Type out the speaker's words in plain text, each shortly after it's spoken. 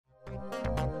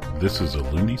This is a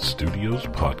Looney Studios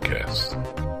podcast.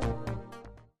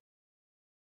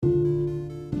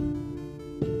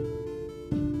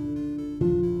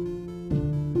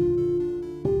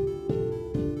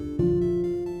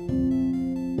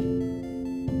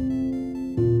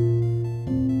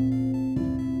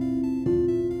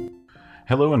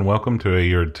 Hello and welcome to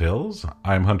Ayurd Tales.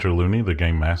 I'm Hunter Looney, the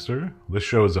Game Master. This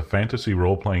show is a fantasy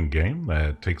role-playing game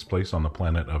that takes place on the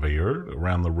planet of Ayurd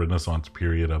around the Renaissance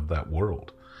period of that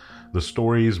world. The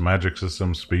stories, magic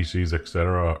systems, species,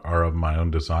 etc. are of my own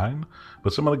design,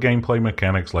 but some of the gameplay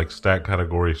mechanics like stat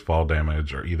categories, fall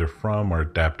damage are either from or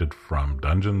adapted from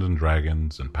Dungeons &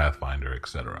 Dragons and Pathfinder,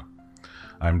 etc.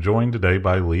 I'm joined today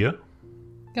by Leah.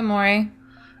 Good morning.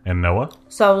 And Noah.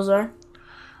 Salazar.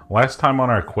 Last time on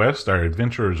our quest, our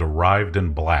adventurers arrived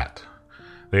in Blatt.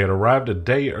 They had arrived a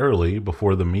day early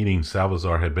before the meeting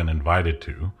Salazar had been invited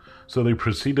to, so they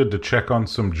proceeded to check on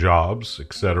some jobs,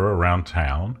 etc. around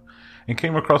town, and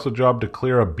came across a job to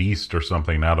clear a beast or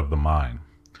something out of the mine.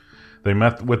 They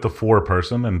met with the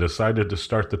foreperson and decided to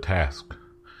start the task.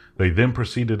 They then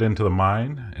proceeded into the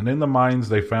mine, and in the mines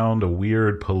they found a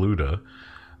weird paluda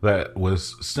that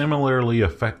was similarly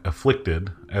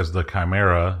afflicted as the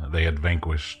chimera they had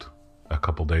vanquished a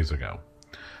couple days ago.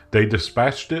 They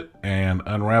dispatched it and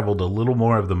unraveled a little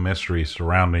more of the mystery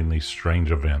surrounding these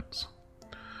strange events.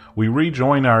 We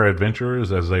rejoin our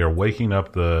adventurers as they are waking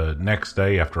up the next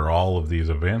day after all of these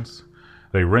events.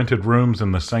 They rented rooms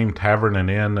in the same tavern and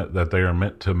inn that they are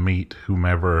meant to meet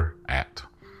whomever at.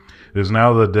 It is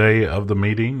now the day of the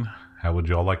meeting. How would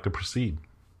y'all like to proceed?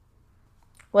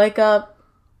 Wake up,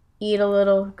 eat a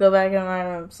little, go back in my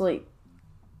room, sleep.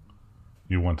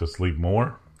 You want to sleep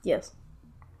more? Yes.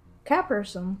 Cat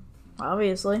person,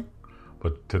 obviously.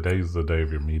 But today's the day of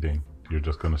your meeting. You're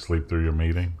just going to sleep through your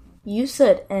meeting? You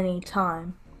said any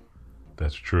time.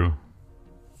 That's true.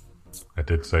 I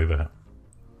did say that.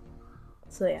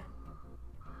 So yeah.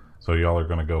 So y'all are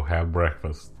going to go have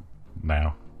breakfast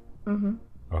now? Mm-hmm.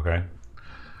 Okay.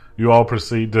 You all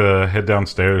proceed to head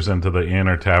downstairs into the inn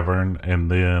or tavern, and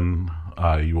then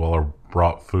you all are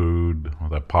brought food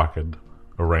that Puck had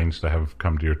arranged to have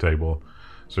come to your table.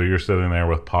 So you're sitting there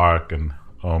with Puck and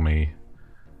Omi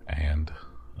and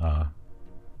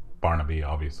Barnaby,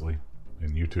 obviously,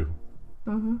 and you two.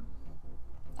 Mm-hmm.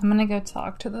 I'm gonna go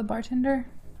talk to the bartender.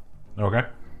 Okay.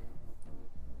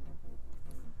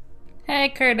 Hey,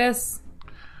 Curtis.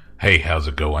 Hey, how's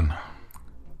it going?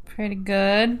 Pretty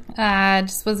good.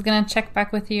 Just was gonna check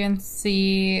back with you and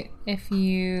see if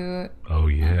you... Oh,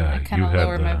 yeah. I kind of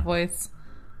lowered my voice.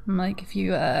 I'm like, if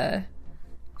you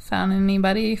found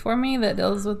anybody for me that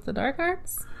deals with the dark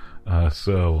arts?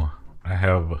 So, I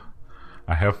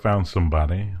have found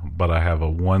somebody, but I have a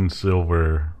 1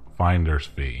 silver finder's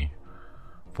fee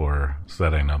for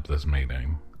setting up this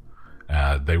meeting.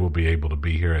 They will be able to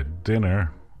be here at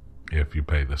dinner if you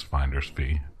pay this finder's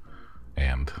fee,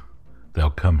 and they'll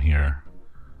come here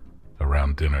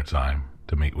around dinner time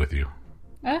to meet with you.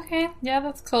 Okay, yeah,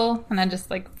 that's cool. And I just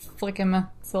flick him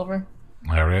a silver.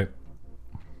 All right.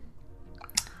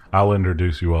 I'll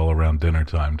introduce you all around dinner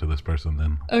time to this person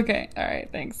then. Okay, all right,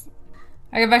 thanks.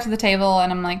 I go back to the table and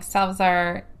I'm like,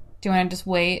 Salazar, do you want to just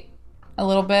wait a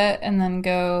little bit and then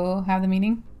go have the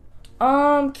meeting?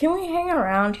 Can we hang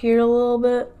around here a little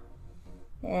bit?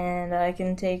 And I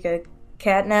can take a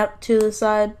cat nap to the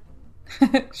side.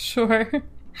 Sure.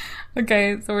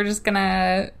 Okay, so we're just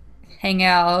gonna hang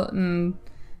out and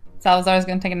Salazar's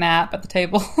gonna take a nap at the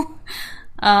table.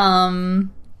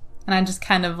 And I just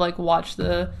kind of watch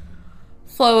the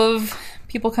flow of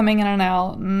people coming in and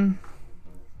out and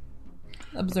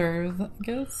observe, I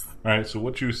guess. Alright, so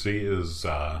what you see is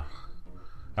how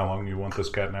long you want this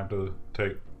cat nap to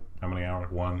take? How many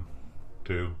hours? 1,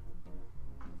 2,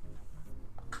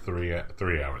 3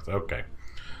 hours. Okay.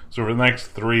 So for the next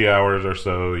 3 hours or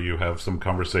so, you have some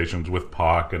conversations with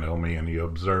Puck and Omi, and you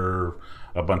observe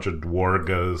a bunch of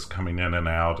dwargas coming in and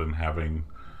out and having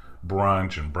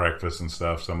brunch and breakfast and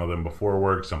stuff. Some of them before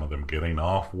work, some of them getting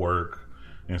off work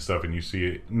and stuff. And you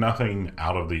see nothing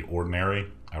out of the ordinary.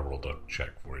 I rolled a check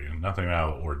for you. Nothing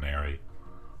out of the ordinary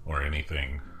or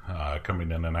anything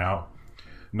coming in and out.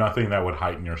 Nothing that would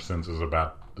heighten your senses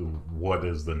about what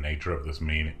is the nature of this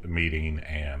meeting,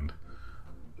 and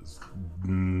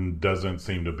doesn't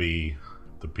seem to be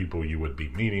the people you would be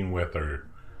meeting with or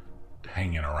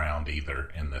hanging around either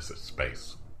in this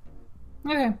space.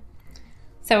 Okay.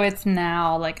 So it's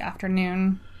now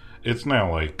afternoon? It's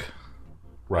now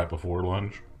right before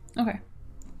lunch. Okay.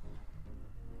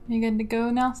 You good to go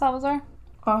now, Salazar?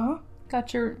 Uh-huh.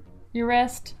 Got your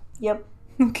rest? Yep.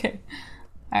 Okay.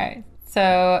 Alright.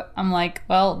 So I'm like,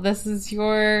 well, this is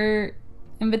your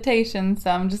invitation,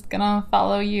 so I'm just gonna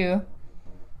follow you.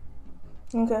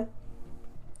 Okay.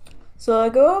 So I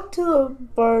go up to the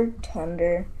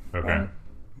bartender. Okay. And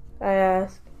I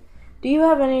ask, do you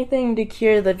have anything to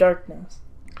cure the darkness?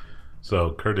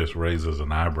 So Curtis raises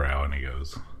an eyebrow and he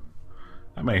goes,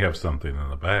 I may have something in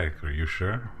the bag. Are you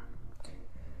sure?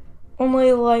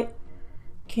 Only light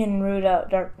can root out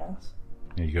darkness.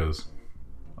 He goes,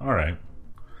 all right.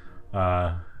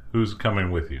 Who's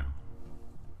coming with you?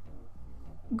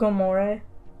 Gomorrah?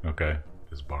 Okay.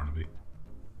 Is Barnaby?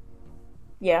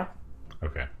 Yeah.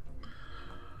 Okay.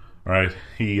 All right.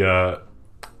 He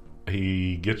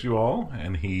gets you all,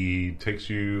 and he takes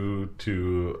you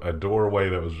to a doorway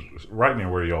that was right near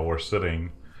where y'all were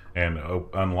sitting, and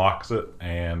unlocks it,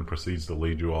 and proceeds to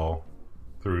lead you all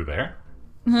through there.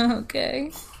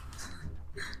 Okay.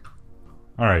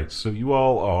 All right. So you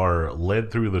all are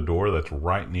led through the door that's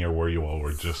right near where you all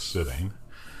were just sitting,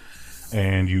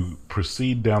 and you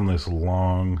proceed down this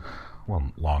long,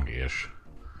 well, longish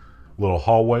little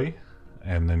hallway,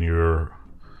 and then the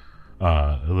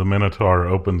Minotaur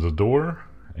opens a door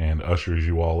and ushers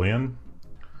you all in.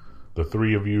 The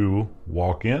three of you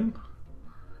walk in,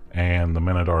 and the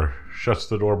Minotaur shuts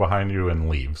the door behind you and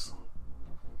leaves.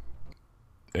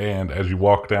 And as you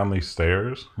walk down these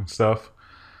stairs and stuff,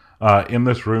 in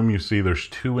this room you see there's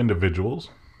two individuals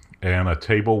and a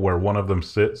table where one of them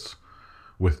sits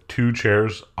with two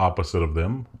chairs opposite of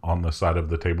them on the side of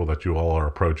the table that you all are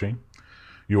approaching.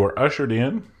 You are ushered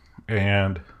in,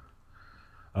 and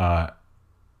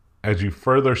as you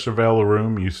further surveil the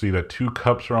room, you see that two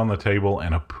cups are on the table,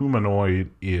 and a Pumanoid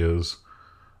is,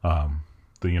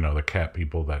 the cat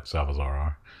people that Salazar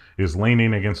are, is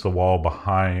leaning against the wall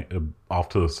behind, off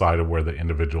to the side of where the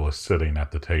individual is sitting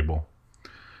at the table.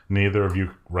 Neither of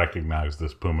you recognize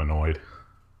this Pumanoid.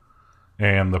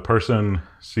 And the person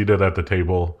seated at the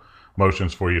table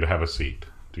motions for you to have a seat.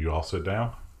 Do you all sit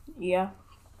down? Yeah.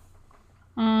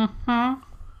 Mm-hmm.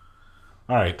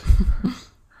 All right.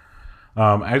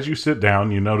 As you sit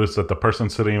down, you notice that the person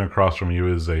sitting across from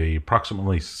you is a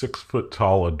approximately 6 foot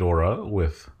tall Adora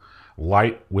with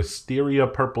light wisteria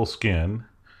purple skin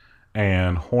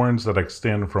and horns that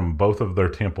extend from both of their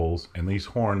temples, and these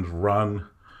horns run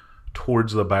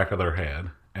towards the back of their head,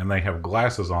 and they have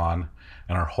glasses on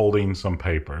and are holding some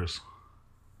papers.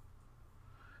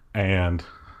 And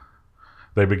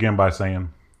they begin by saying,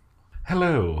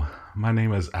 "Hello, my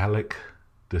name is Alec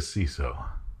DeCiso.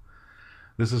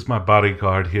 This is my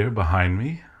bodyguard here behind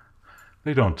me.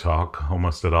 They don't talk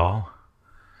almost at all.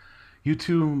 You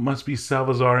two must be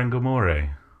Salazar and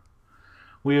Gomorrah.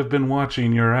 We have been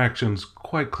watching your actions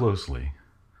quite closely.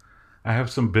 I have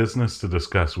some business to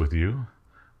discuss with you,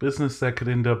 business that could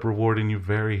end up rewarding you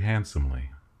very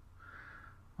handsomely."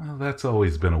 Well, that's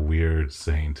always been a weird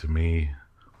saying to me.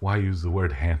 Why use the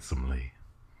word handsomely?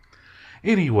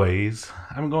 Anyways,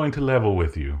 I'm going to level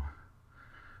with you.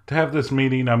 To have this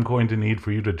meeting, I'm going to need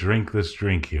for you to drink this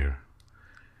drink here.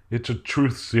 It's a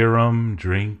truth serum,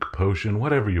 drink, potion,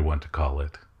 whatever you want to call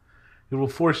it. It will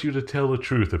force you to tell the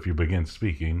truth if you begin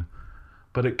speaking,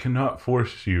 but it cannot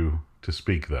force you to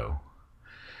speak, though.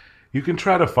 You can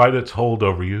try to fight its hold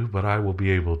over you, but I will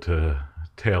be able to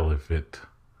tell if it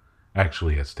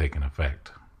actually has taken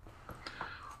effect.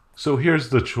 So here's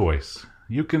the choice.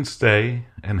 You can stay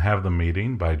and have the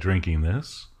meeting by drinking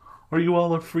this, or you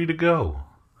all are free to go.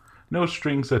 No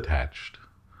strings attached.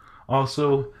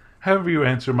 Also, however you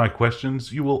answer my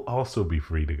questions, you will also be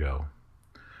free to go.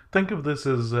 Think of this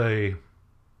as a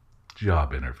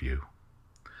job interview.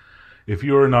 If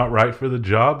you are not right for the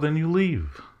job, then you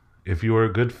leave. If you are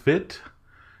a good fit,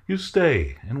 you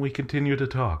stay and we continue to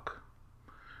talk.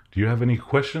 Do you have any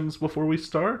questions before we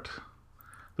start?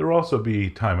 There will also be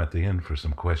time at the end for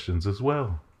some questions as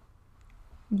well.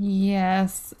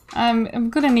 Yes. I'm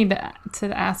going to need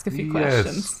to ask a few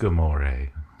questions. Yes, Gomorrah.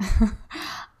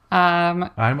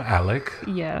 I'm Alec.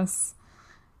 Yes.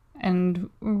 And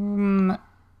can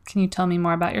you tell me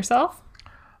more about yourself?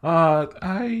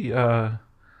 I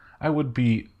would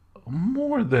be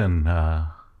more than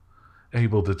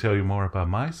able to tell you more about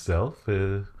myself.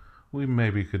 We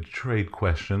maybe could trade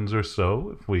questions or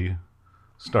so if we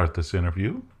start this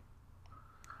interview.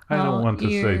 I don't want to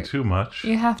say too much.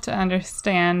 You have to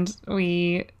understand,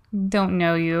 we don't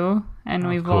know you, and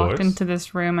we've walked into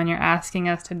this room and you're asking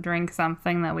us to drink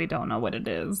something that we don't know what it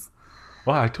is.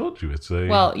 Well, I told you it's a...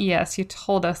 Well, yes, you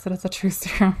told us that it's a truth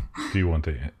serum. Do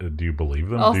you believe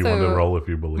them? Also, do you want to roll if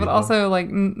you believe them? But also,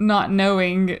 not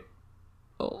knowing,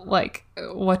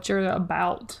 what you're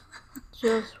about.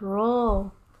 Just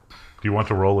roll. Do you want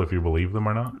to roll if you believe them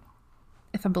or not?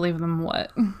 If I believe them,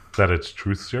 what? That it's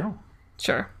truth serum?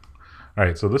 Sure. All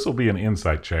right, so this will be an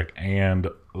insight check, and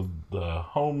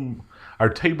our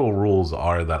table rules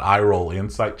are that I roll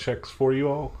insight checks for you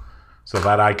all, so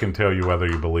that I can tell you whether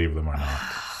you believe them or not.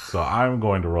 So I'm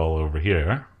going to roll over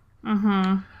here.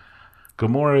 Mm-hmm.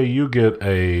 Gamora, you get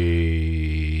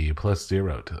a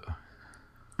 +0 to.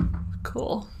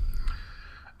 Cool.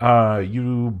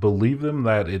 You believe them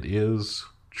that it is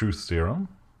truth serum,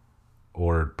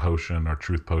 or potion, or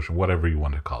truth potion, whatever you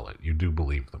want to call it. You do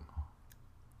believe them.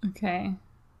 Okay.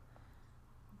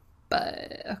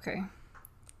 But, okay.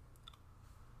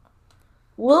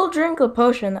 We'll drink a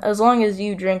potion as long as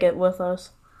you drink it with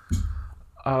us.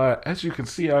 As you can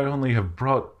see, I only have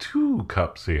brought 2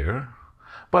 cups here,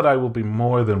 but I will be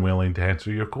more than willing to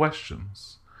answer your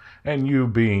questions. And you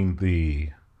being the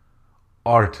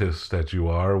artist that you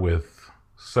are with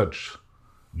such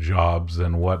jobs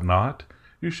and whatnot,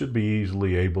 you should be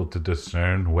easily able to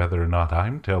discern whether or not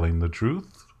I'm telling the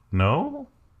truth. No?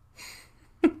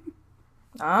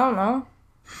 I don't know.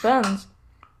 Depends.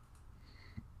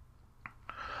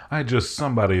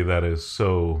 Somebody that is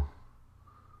so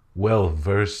well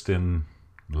versed in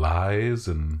lies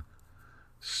and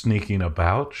sneaking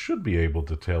about should be able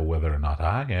to tell whether or not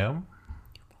I am.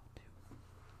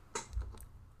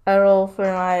 I roll for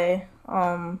my,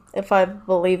 if I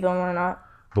believe them or not.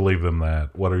 Believe them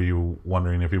that. What are you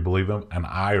wondering if you believe them? And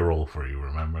I roll for you,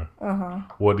 remember? Uh-huh.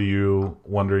 What are you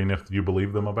wondering if you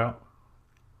believe them about?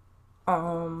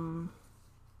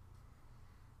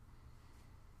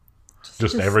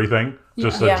 Just everything?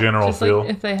 Just a general just feel? like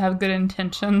if they have good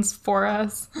intentions for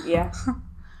us. Yeah.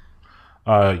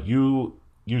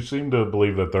 You seem to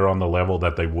believe that they're on the level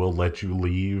that they will let you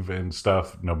leave and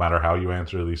stuff, no matter how you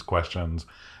answer these questions,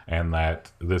 and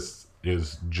that this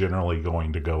is generally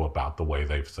going to go about the way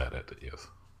they've said it is.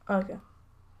 Okay.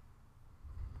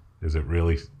 Does it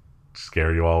really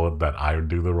scare you all that I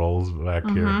do the rolls back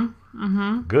here?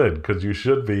 Mm-hmm. Good, because you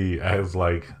should be as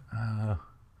like...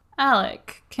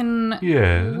 Alec, can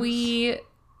Yes. we...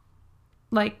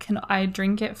 can I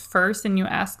drink it first and you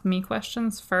ask me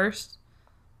questions first?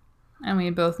 And we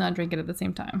both not drink it at the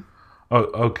same time. Oh,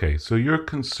 okay. So you're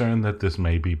concerned that this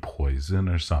may be poison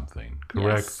or something,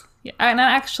 correct? Yes. Yeah, and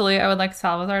actually, I would like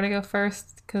Salazar to go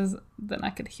first, because then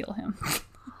I could heal him.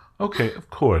 Okay,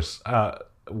 of course.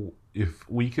 If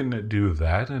we can do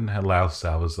that and allow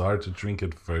Salazar to drink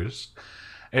it first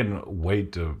and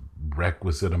wait a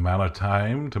requisite amount of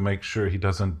time to make sure he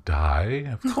doesn't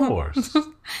die, of course.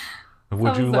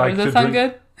 Would you like does to that sound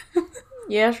drink?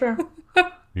 Yeah, sure.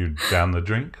 You down the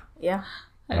drink? Yeah.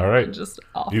 All right. Just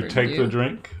You take the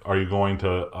drink. Are you going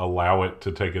to allow it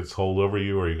to take its hold over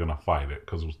you, or are you going to fight it?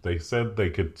 Because they said they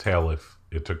could tell if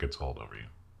it took its hold over you.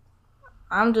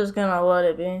 I'm just gonna let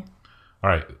it be. All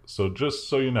right. So just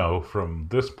so you know, from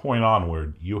this point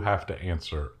onward, you have to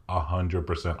answer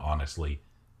 100% honestly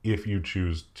if you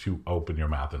choose to open your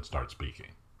mouth and start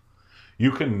speaking.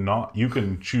 You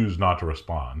can choose not to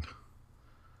respond,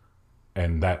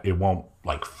 and that it won't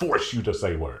force you to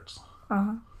say words.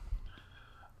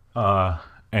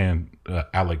 And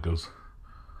Alec goes,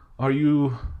 "Are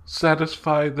you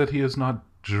satisfied that he has not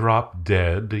dropped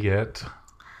dead yet?"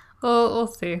 Well, we'll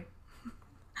see.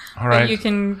 All right. But you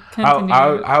can continue.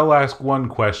 I'll ask one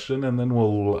question, and then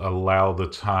we'll allow the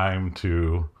time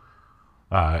to,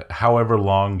 however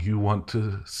long you want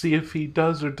to see if he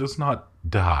does or does not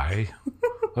die.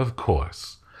 Of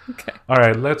course. Okay. All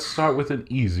right, let's start with an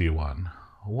easy one.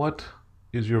 What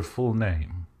is your full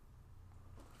name?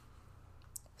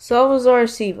 Salazar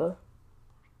Siva.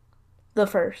 The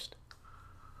first.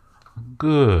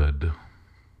 Good.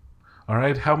 All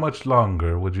right, how much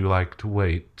longer would you like to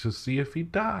wait to see if he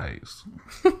dies?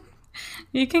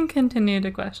 You can continue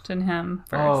to question him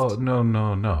first. Oh,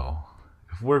 no.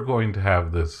 If we're going to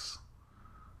have this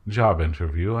job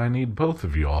interview, I need both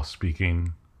of you all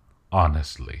speaking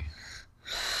honestly.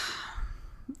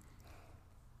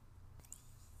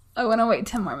 I want to wait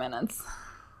 10 more minutes.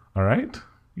 All right?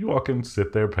 You all can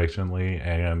sit there patiently,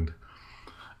 and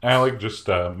Alec just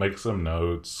makes some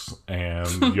notes,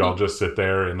 and y'all just sit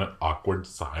there in awkward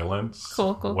silence,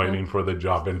 Cool. waiting for the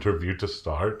job interview to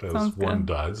start, as Sounds one good.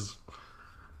 does,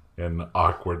 in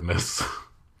awkwardness.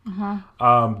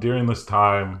 Uh-huh. During this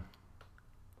time,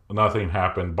 nothing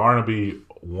happened. Barnaby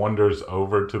wanders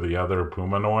over to the other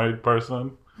Pumanoid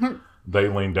person. They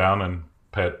lean down and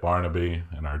pet Barnaby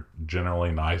and are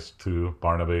generally nice to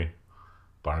Barnaby.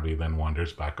 Barnaby then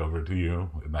wanders back over to you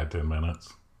in that 10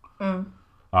 minutes.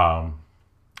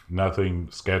 Nothing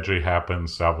sketchy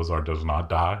happens. Salazar does not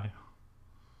die.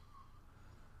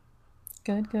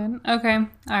 Good. Okay. All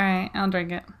right. I'll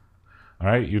drink it. All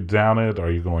right, you down it.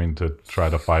 Are you going to try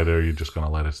to fight it, or are you just going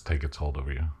to let it take its hold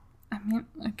over you? I mean,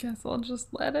 I guess I'll just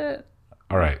let it.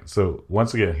 All right. So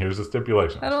once again, here's the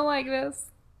stipulation. I don't like this.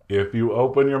 If you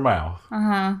open your mouth,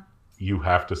 Uh-huh. you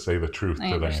have to say the truth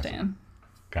I to the answer. understand.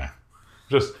 Okay.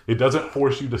 Just, it doesn't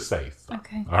force you to say stuff.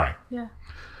 Okay. All right. Yeah.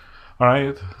 All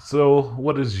right. So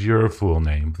what is your full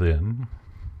name then?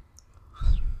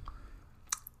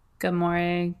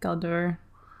 Gamore Galdur.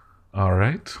 All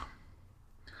right.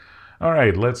 All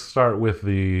right. Let's start with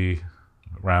the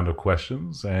round of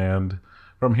questions. And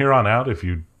from here on out, if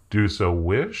you do so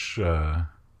wish,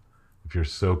 if you're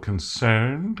so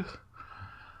concerned,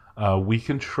 we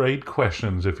can trade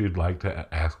questions if you'd like to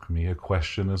ask me a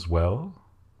question as well.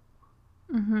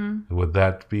 Mm-hmm. Would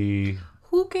that be...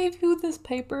 Who gave you this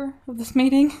paper of this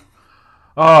meeting?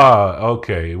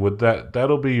 Okay.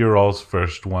 That'll be your all's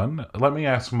first one. Let me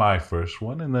ask my first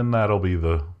one, and then that'll be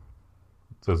the...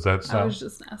 Does that sound... I was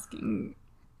just asking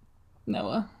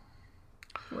Noah.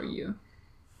 Or you.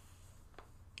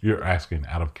 You're asking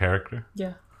out of character?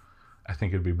 Yeah. I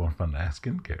think it'd be more fun to ask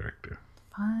in character.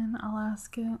 Fine, I'll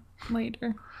ask it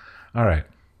later. All right.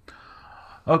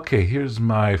 Okay, here's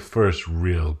my first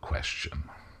real question.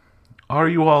 Are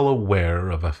you all aware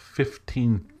of a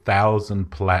 15,000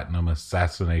 platinum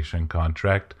assassination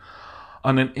contract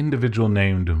on an individual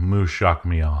named Mushak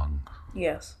Myong?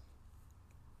 Yes.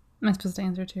 Am I supposed to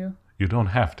answer too? You don't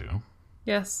have to.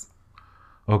 Yes.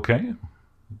 Okay.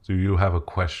 Do you have a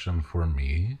question for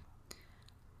me?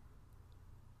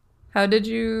 How did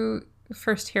you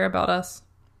first hear about us?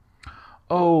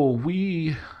 Oh,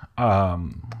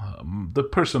 the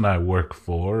person I work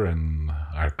for and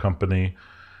our company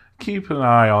keep an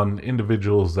eye on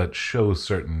individuals that show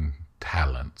certain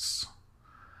talents.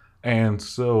 And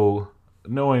so,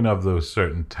 knowing of those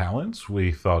certain talents,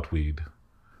 we thought we'd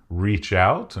reach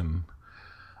out, and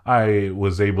I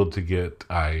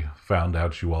found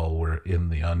out you all were in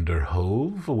the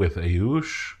Underhove with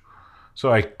Ayush.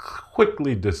 So I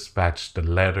quickly dispatched a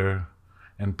letter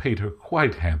and paid her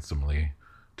quite handsomely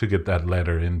to get that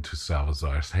letter into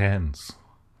Salazar's hands.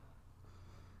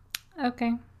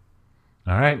 Okay.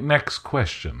 All right, next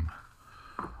question.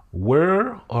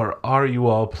 Were or are you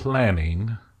all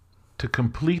planning to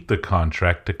complete the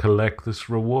contract to collect this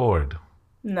reward?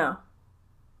 No.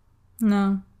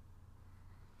 No.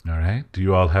 All right, do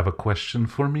you all have a question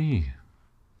for me?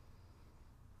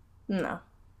 No.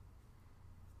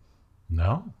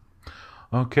 No?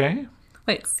 Okay.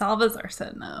 Wait, Salvazar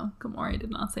said no. Gamori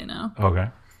did not say no. Okay.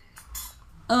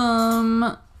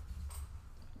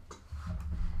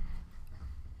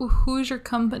 Who's your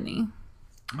company?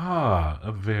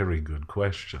 A very good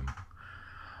question.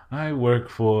 I work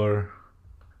for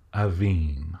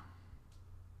Aveen.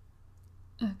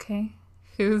 Okay.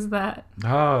 Who's that?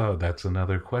 That's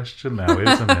another question now,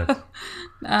 isn't it?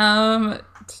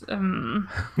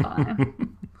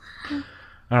 Fine.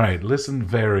 All right, listen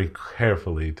very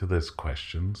carefully to this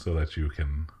question so that you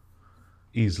can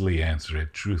easily answer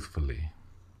it truthfully.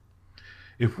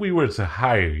 If we were to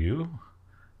hire you,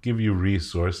 give you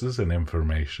resources and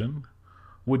information,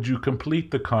 would you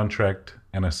complete the contract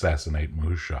and assassinate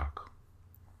Mushak?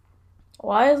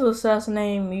 Why is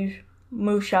assassinating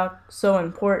Mushak so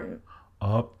important?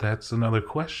 Oh, that's another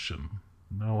question.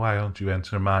 No, why don't you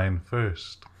answer mine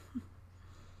first?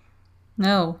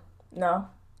 No. No.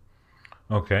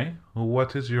 Okay, well,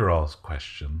 what is your all's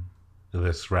question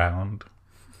this round?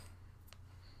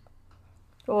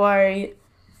 Why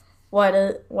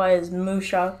is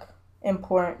Mushak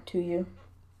important to you?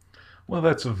 Well,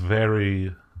 that's a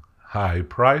very high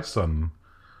price on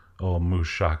old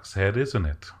Mushak's head, isn't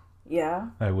it? Yeah.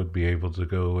 I would be able to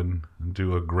go and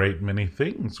do a great many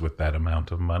things with that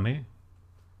amount of money.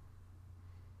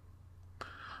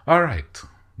 All right,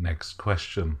 next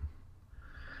question.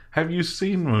 Have you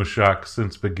seen Mushak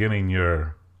since beginning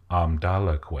your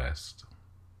Amdala quest?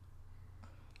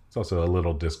 It's also a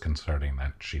little disconcerting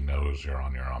that she knows you're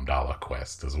on your Amdala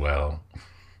quest as well.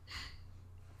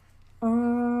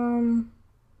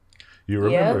 You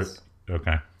remember? Yes.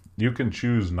 Okay. You can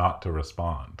choose not to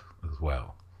respond as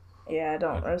well. Yeah, I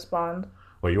don't respond.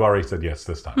 Well, you already said yes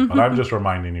this time, but I'm just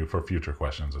reminding you for future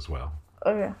questions as well.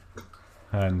 Okay.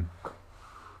 And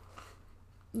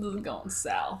This is going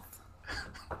south.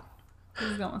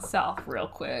 This is going south real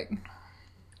quick.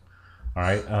 all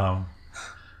right.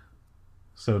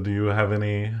 So do you have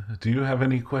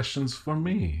any questions for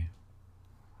me?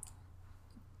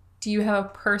 Do you have a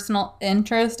personal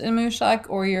interest in Mushak,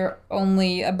 or you're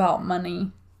only about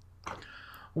money?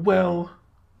 Well,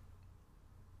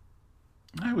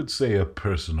 I would say a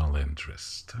personal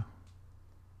interest.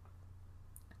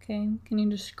 Okay, can you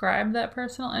describe that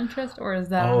personal interest, or is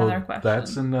that another question?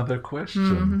 That's another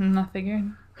question. I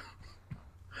figured.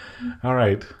 All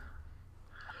right.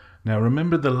 Now,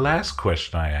 remember the last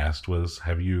question I asked was,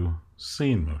 have you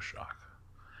seen Mushak?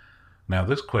 Now,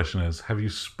 this question is, have you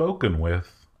spoken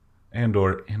with and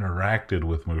or interacted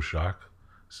with Mushak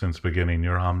since beginning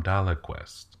your Amdala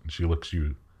quest? And she looks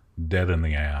you dead in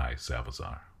the eye,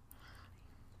 Salazar.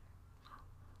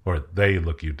 Or they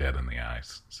look you dead in the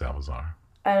eyes, Salazar.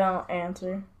 I don't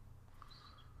answer.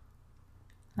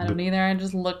 I don't either. I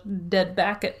just look dead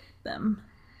back at them.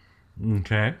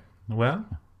 Okay. Well,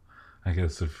 I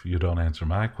guess if you don't answer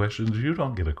my questions, you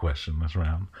don't get a question this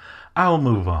round. I'll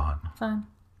move on. Fine.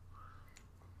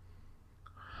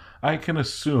 I can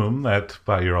assume that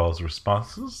by your all's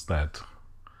responses that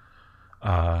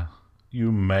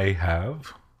you may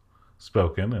have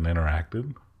spoken and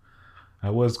interacted. I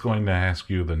was going to ask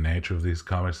you the nature of these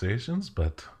conversations,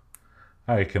 but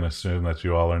I can assume that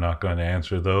you all are not going to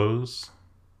answer those.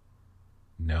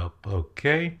 Nope,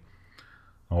 okay.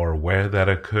 Or where that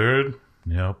occurred.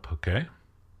 Nope, okay.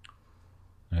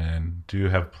 And do you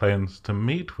have plans to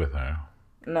meet with her?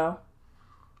 No.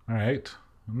 All right.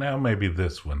 Now maybe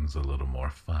this one's a little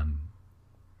more fun.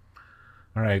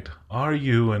 All right. Are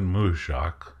you and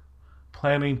Mushak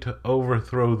planning to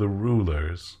overthrow the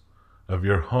rulers of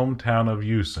your hometown of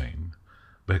Using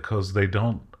because they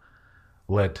don't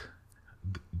let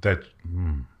that...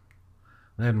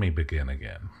 Let me begin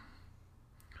again.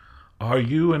 Are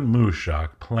you and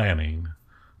Mushak planning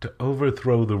to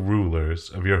overthrow the rulers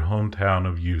of your hometown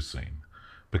of Using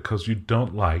because you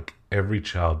don't like every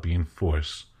child being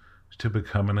forced to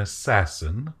become an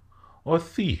assassin or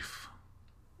thief?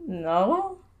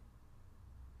 No?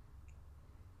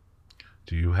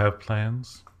 Do you have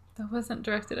plans? That wasn't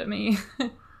directed at me.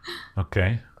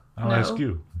 Okay, I'll No. ask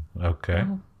you. Okay.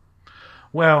 No.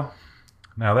 Well,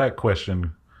 now that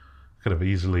question could have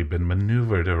easily been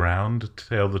maneuvered around to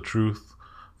tell the truth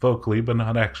vocally but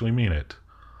not actually mean it.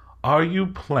 Are you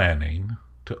planning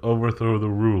to overthrow the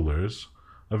rulers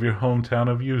of your hometown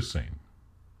of Using?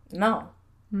 No.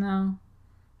 No.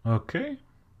 Okay.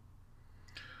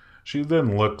 She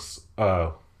then looks,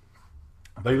 they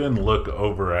then look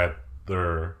over at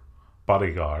their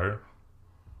bodyguard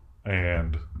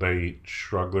and they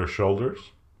shrug their shoulders.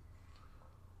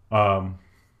 And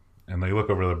they look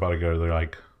over their bodyguard, they're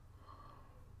like,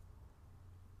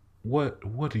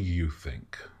 What do you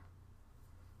think?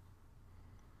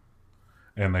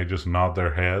 And they just nod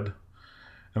their head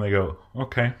and they go,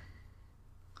 okay.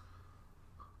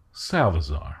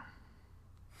 Salazar.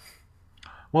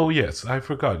 Well, yes, I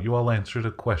forgot. You all answered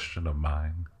a question of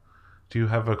mine. Do you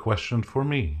have a question for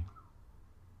me?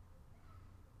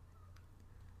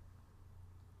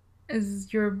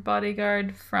 Is your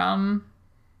bodyguard from...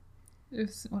 What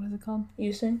is it called?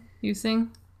 Using?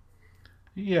 Using?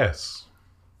 Yes.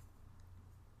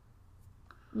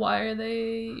 Why are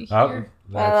they Oh, here?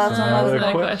 that's another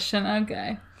Another question. question.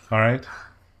 Okay. All right.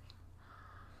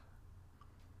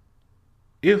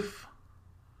 If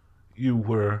you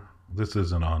were, this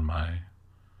isn't on my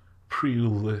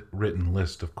pre-written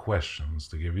list of questions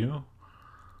to give you.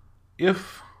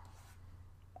 If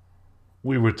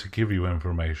we were to give you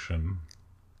information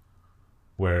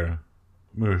where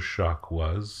Mushak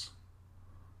was,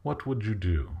 what would you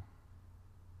do?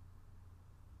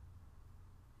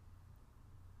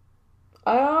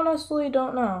 I honestly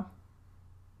don't know.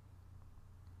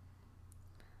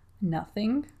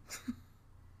 Nothing.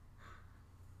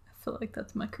 I feel like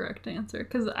that's my correct answer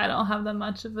because I don't have that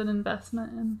much of an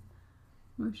investment in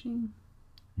Mushak.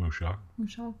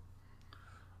 Mushak.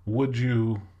 Would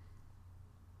you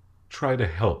try to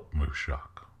help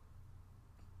Mushak?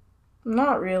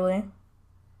 Not really.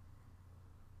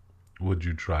 Would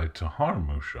you try to harm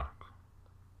Mushak?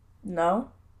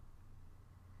 No.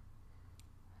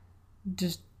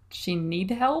 Does she need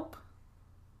help?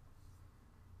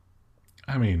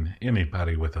 I mean,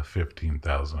 anybody with a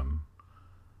 15,000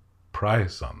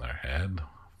 price on their head,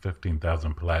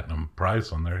 15,000 platinum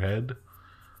price on their head,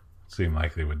 seem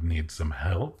like they would need some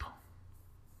help.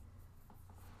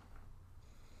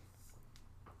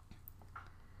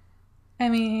 I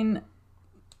mean,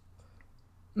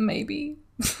 maybe.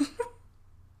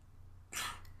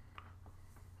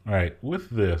 All right, with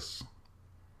this,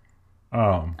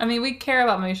 I mean, we care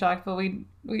about Mushak, but we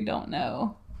don't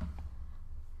know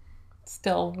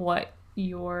still what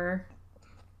your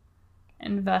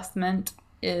investment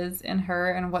is in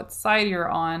her and what side you're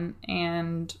on,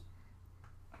 and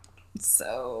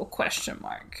so question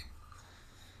mark.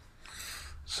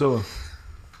 so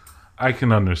I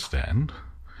can understand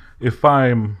if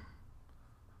I'm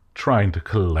trying to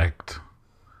collect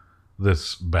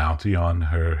this bounty on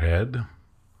her head.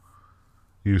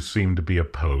 You seem to be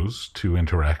opposed to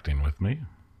interacting with me.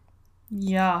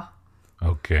 Yeah.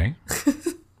 Okay.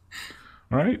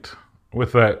 All right.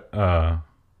 With that,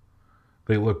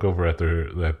 they look over at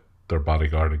their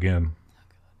bodyguard again,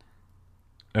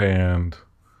 and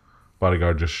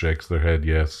bodyguard just shakes their head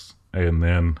yes. And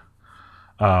then,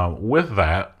 with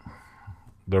that,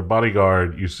 their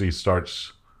bodyguard you see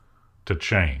starts to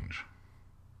change,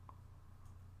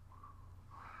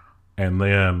 and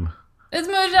then It's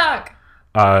Mojak!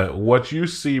 what you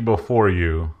see before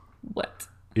you What?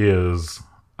 is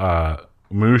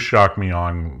Mushak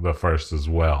Mion the first as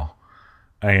well,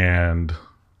 and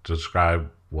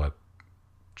describe what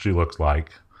she looks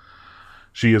like.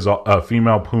 She is a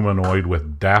female pumanoid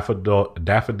with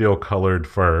daffodil colored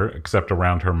fur, except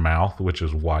around her mouth, which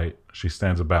is white. She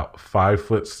stands about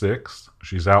 5'6".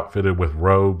 She's outfitted with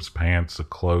robes, pants, a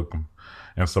cloak,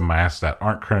 and some masks that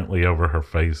aren't currently over her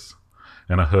face,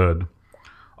 and a hood,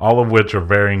 all of which are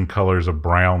varying colors of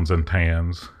browns and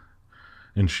tans.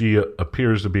 And she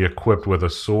appears to be equipped with a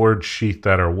sword sheathed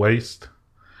at her waist.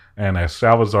 And as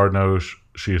Salazar knows,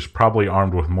 she is probably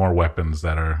armed with more weapons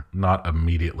that are not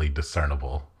immediately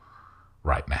discernible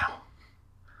right now.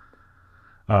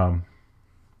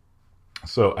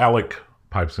 So Alec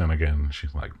pipes in again.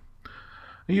 She's like,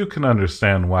 you can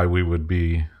understand why we would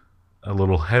be a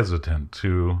little hesitant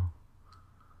to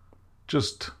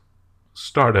just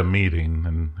start a meeting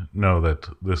and know that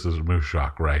this is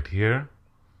Mushak right here.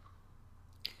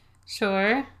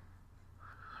 Sure.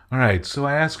 All right, so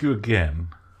I ask you again,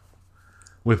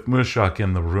 with Mushak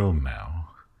in the room now,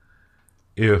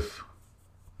 if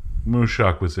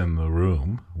Mushak was in the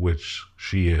room, which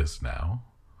she is now,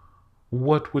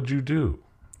 what would you do?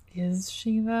 Is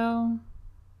she, though?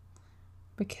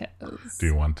 Because... Do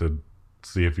you want to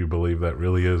see if you believe that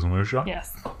really is Mushak?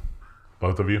 Yes.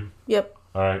 Both of you? Yep.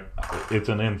 All right, it's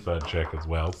an inside check as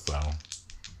well, so...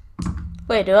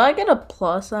 Wait, do I get a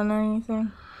plus on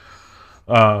anything?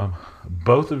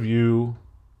 Both of you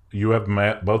have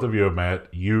met.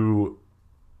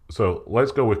 So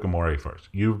let's go with Gamora first.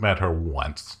 You've met her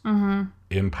once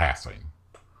in passing.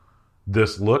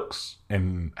 This looks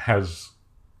and has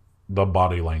the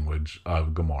body language of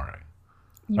Gamora.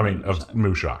 Of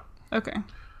Mushak. Okay.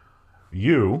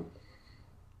 You,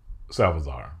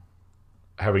 Salazar,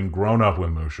 having grown up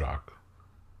with Mushak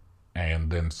and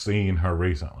then seeing her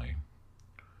recently,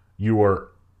 you are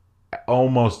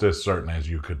almost as certain as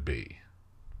you could be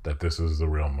that this is the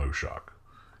real Mushak.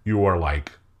 You are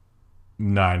like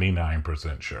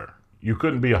 99% sure. You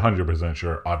couldn't be 100%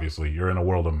 sure, obviously. You're in a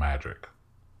world of magic.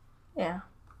 Yeah.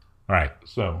 Alright,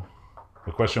 so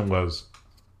the question was...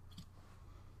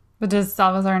 But does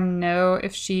Salazar know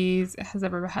if she has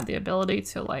ever had the ability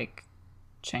to, like,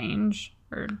 change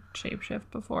or shapeshift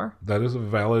before? That is a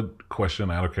valid question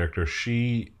out of character.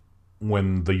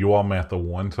 When you all met the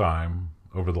one time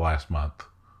over the last month,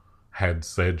 had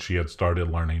said she had started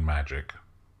learning magic.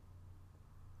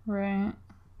 Right.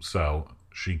 So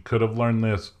she could have learned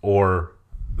this, or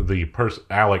the person,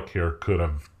 Alec here, could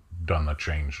have done the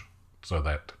change so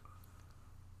that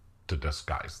to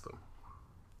disguise them.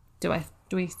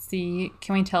 Do we see,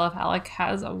 can we tell if Alec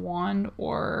has a wand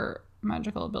or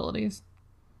magical abilities?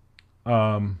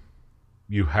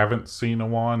 You haven't seen a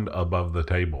wand above the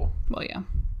table. Well, yeah.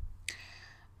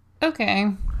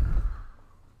 Okay.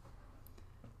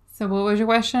 So what was your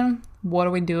question? What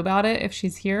do we do about it if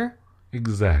she's here?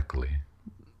 Exactly.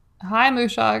 Hi,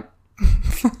 Mushak.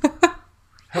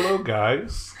 Hello,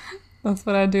 guys. That's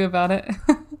what I do about it.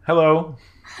 Hello.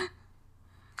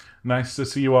 Nice to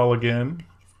see you all again.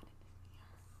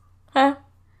 Huh?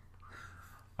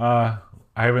 I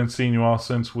haven't seen you all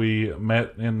since we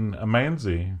met in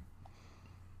Amanzi.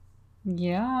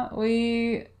 Yeah,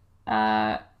 we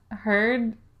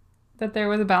heard that there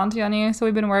was a bounty on you, so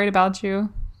we've been worried about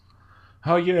you.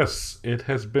 Oh, yes. It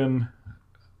has been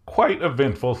quite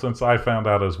eventful since I found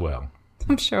out as well.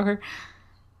 I'm sure.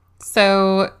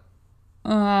 So,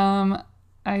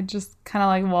 I just kind of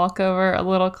like walk over a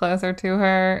little closer to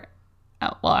her.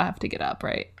 Well, I have to get up,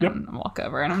 right? Yep. And walk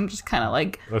over, and I'm just kind of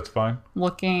like That's fine.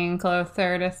 looking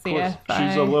closer to see if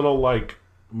She's a little like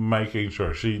making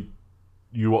sure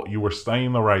you were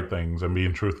saying the right things and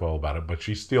being truthful about it, but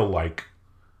she's still like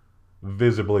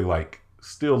visibly like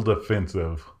still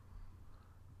defensive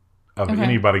of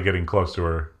anybody getting close to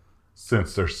her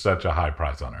since there's such a high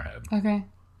price on her head. Okay.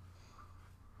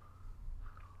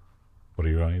 What are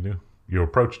you going to do? You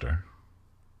approached her.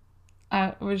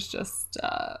 I was just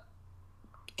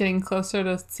getting closer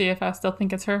to see if I still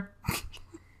think it's her.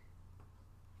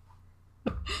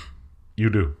 You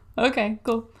do. Okay,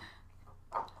 cool.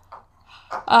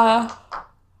 Can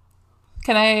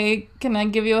I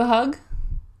give you a hug?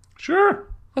 Sure.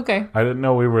 Okay. I didn't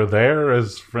know we were there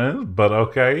as friends, but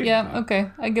okay. Yeah,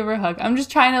 okay. I give her a hug. I'm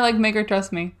just trying to, like, make her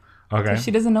trust me. Okay.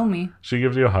 She doesn't know me. She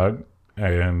gives you a hug,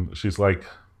 and she's like,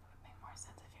 Make more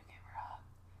sense if you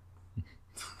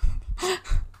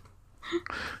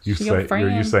give her a hug. Are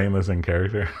you saying this in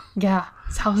character? Yeah.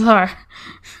 Salazar.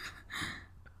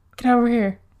 Get over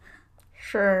here.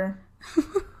 Sure.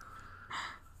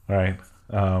 All right.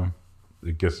 I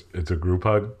guess it's a group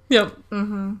hug. Yep.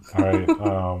 All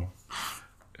right.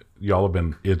 Y'all have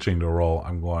been itching to roll.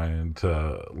 I'm going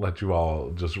to let you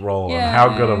all just roll on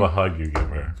how good of a hug you give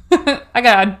her. I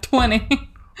got a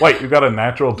 20. Wait, you got a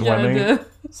natural 20? Yeah, I did.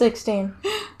 16.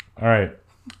 All right.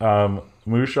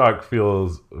 Mushak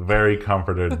feels very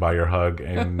comforted by your hug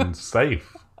and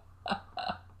safe.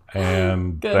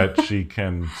 And Good. that she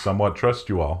can somewhat trust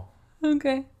you all.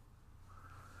 Okay.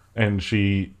 And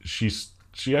she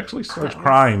actually starts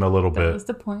crying a little That bit. was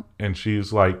the point. And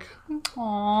she's like,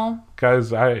 Aw.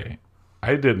 guys, I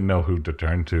didn't know who to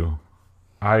turn to.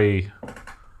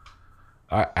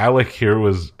 Alec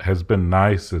here has been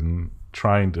nice and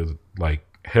trying to like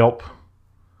help.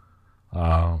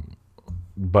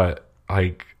 But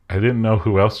like I didn't know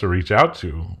who else to reach out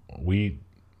to.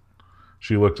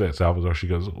 She looks at Salvador, she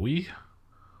goes, We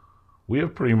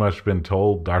have pretty much been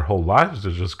told our whole lives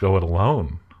to just go it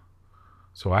alone.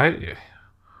 So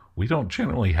we don't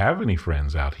generally have any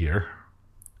friends out here.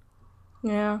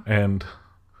 Yeah. And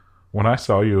when I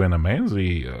saw you in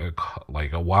Amanzi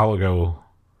like a while ago,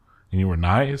 and you were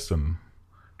nice and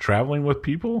traveling with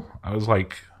people, I was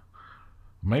like,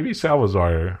 maybe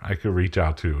Salazar I could reach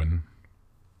out to, and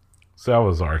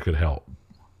Salazar could help.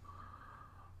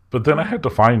 But then I had to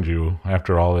find you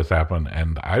after all this happened,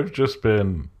 and I've just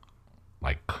been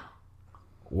like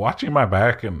watching my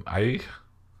back, and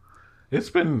it's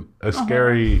been a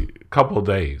scary couple of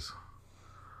days.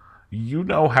 You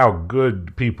know how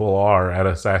good people are at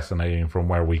assassinating from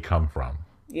where we come from.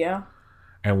 Yeah.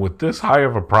 And with this high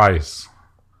of a price,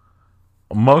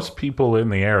 most people in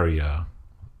the area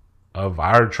of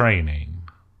our training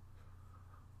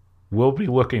will be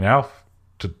looking out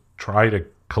to try to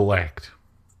collect.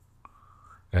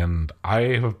 And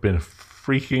I have been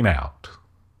freaking out.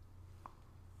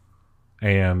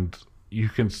 And you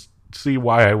can see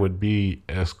why I would be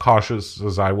as cautious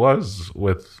as I was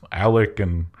with Alec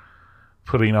and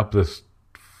putting up this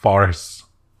farce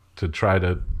to try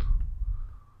to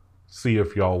see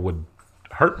if y'all would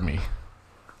hurt me.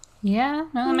 Yeah,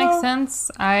 no, that makes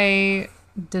sense. I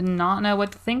did not know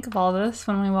what to think of all this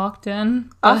when we walked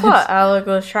in. I but thought Alec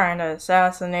was trying to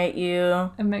assassinate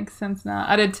you. it makes sense now.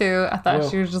 I did too. I thought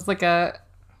she was just like I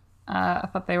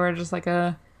thought they were just like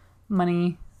a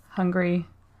money hungry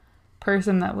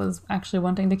person that was actually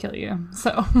wanting to kill you.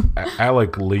 So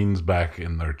Alec leans back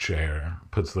in their chair,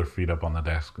 puts their feet up on the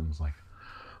desk, and is like,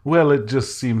 well, it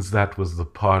just seems that was the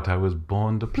part I was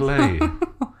born to play.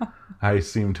 I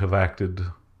seem to have acted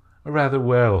rather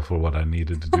well for what I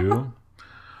needed to do.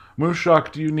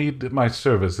 Mushak, do you need my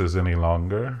services any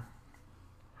longer?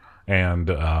 And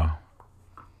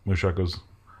Mushak goes,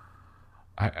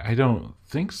 I don't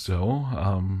think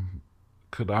so.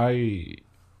 Could I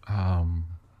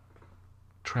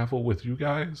travel with you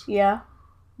guys? Yeah.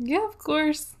 yeah, of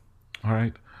course. All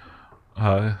right.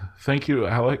 Thank you,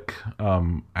 Alec.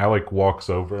 Alec walks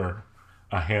over,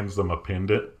 hands them a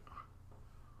pendant.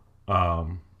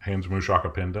 Hands Mushak a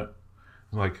pendant.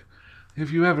 Like,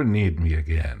 if you ever need me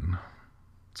again,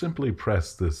 simply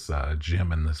press this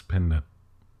gem in this pendant.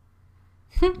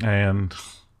 And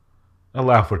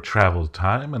allow for travel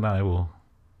time, and I will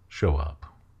show up.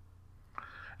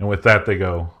 And with that, they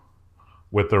go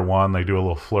with their wand. They do a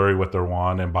little flurry with their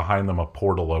wand, and behind them, a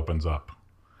portal opens up.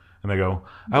 And they go,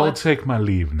 I will take my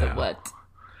leave now. What?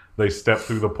 They step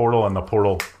through the portal, and the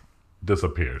portal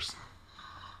disappears.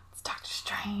 It's Doctor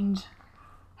Strange.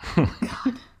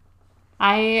 God.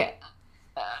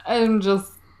 I'm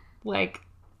just like,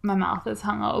 my mouth is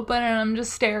hung open and I'm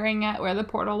just staring at where the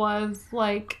portal was.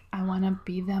 Like, I want to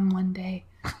be them one day.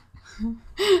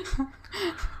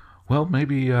 Well,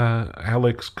 maybe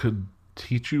Alex could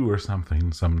teach you or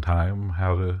something sometime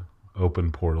how to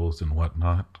open portals and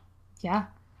whatnot. Yeah.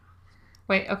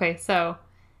 Wait, okay, so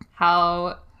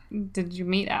how did you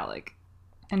meet Alec?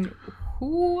 And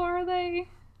who are they?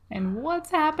 And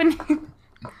what's happening?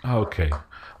 Okay.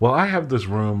 Well, I have this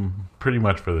room pretty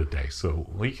much for the day, so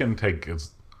we can take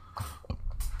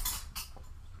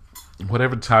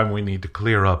whatever time we need to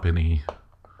clear up any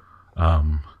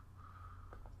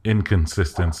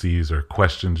inconsistencies or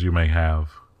questions you may have.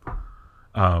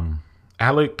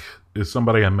 Alec is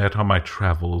somebody I met on my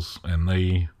travels, and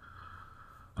they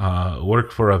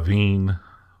work for Aveen,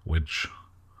 which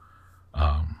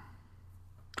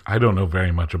I don't know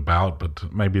very much about,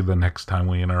 but maybe the next time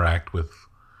we interact with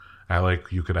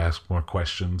Alec, you could ask more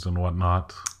questions and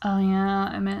whatnot. Oh, yeah,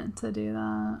 I meant to do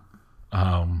that.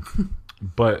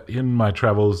 But in my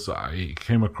travels, I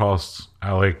came across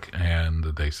Alec, and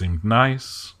they seemed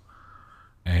nice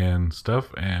and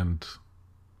stuff, and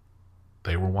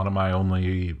they were one of my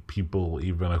only people,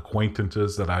 even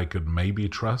acquaintances, that I could maybe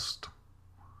trust.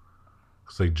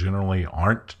 Because they generally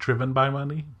aren't driven by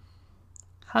money.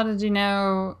 How did you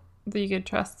know that you could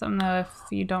trust them, though, if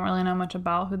you don't really know much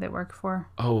about who they work for?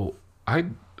 Oh,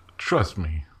 trust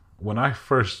me. When I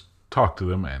first talked to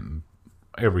them and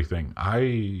everything,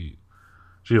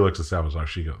 she looks at Salazar,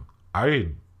 she goes, I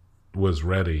was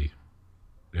ready,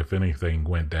 if anything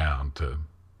went down, to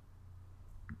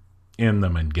end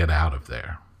them and get out of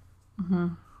there. Mm-hmm.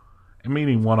 And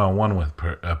meeting one-on-one with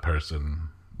a person,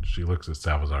 she looks at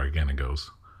Salazar again and goes,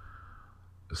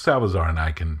 Salazar and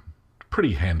I can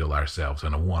pretty handle ourselves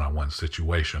in a one-on-one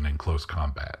situation in close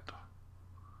combat.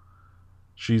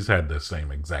 She's had the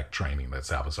same exact training that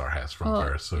Salazar has from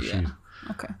birth, so yeah.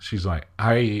 she's like,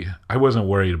 I wasn't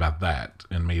worried about that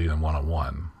in meeting them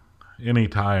one-on-one.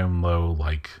 Anytime, though,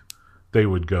 like, they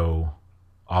would go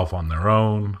off on their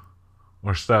own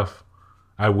or stuff,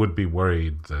 I would be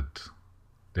worried that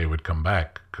they would come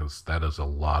back, because that is a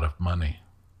lot of money.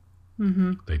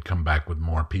 Mm-hmm. They'd come back with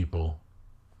more people,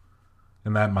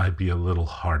 and that might be a little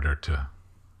harder to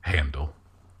handle.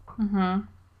 Mm-hmm.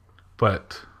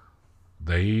 But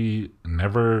they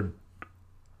never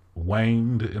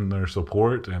waned in their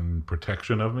support and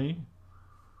protection of me.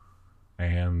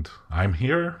 And I'm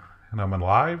here, and I'm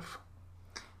alive.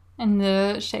 And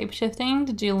the shape-shifting,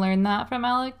 did you learn that from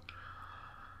Alec?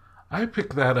 I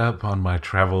picked that up on my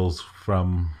travels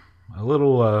from a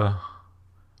little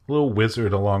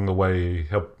wizard along the way.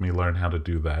 Helped me learn how to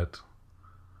do that.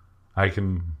 I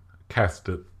can cast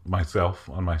it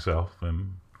on myself.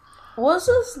 And was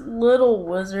this little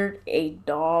wizard a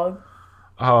dog?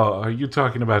 Oh, are you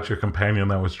talking about your companion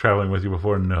that was traveling with you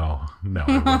before? No,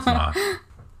 it was not.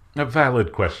 A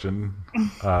valid question.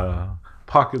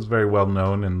 Pock is very well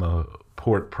known in the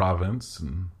Port province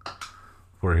and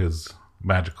for his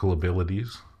magical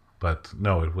abilities, but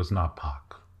no, it was not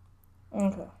Pock.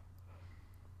 Okay.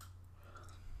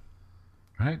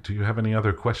 Right, do you have any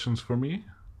other questions for me?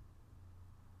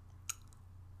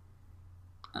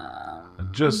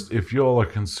 Just if you all are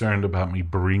concerned about me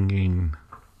bringing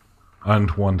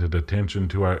unwanted attention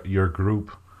to your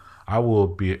group,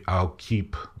 I'll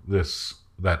keep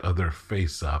that other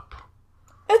face up.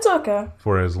 It's okay.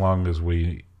 For as long as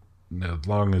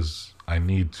I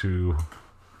need to,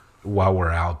 while we're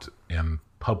out in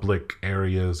public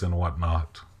areas and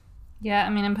whatnot. Yeah, I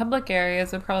mean, in public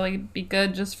areas would probably be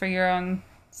good just for your own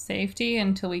safety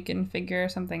until we can figure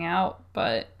something out.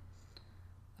 But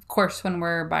of course, when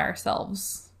we're by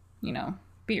ourselves,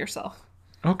 be yourself.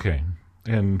 Okay.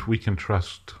 And we can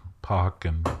trust Pock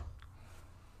and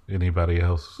anybody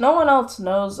else. No one else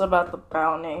knows about the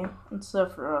bounty,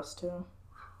 except for us two.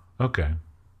 Okay.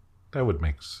 That would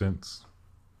make sense.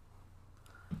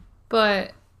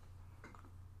 But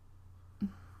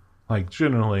like,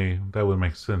 generally, that would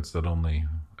make sense that only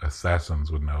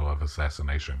assassins would know of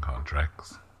assassination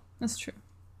contracts. That's true.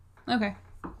 Okay.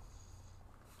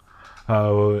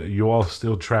 You all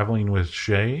still traveling with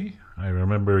Shay? I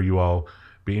remember you all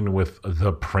being with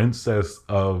the Princess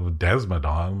of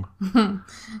Desmodon.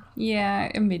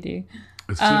 Yeah, MBD.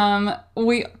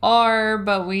 We are,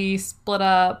 but we split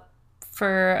up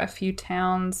for a few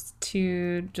towns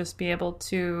to just be able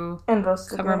to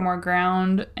cover more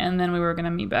ground, and then we were going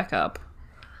to meet back up.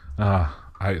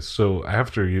 So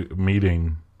after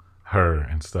meeting her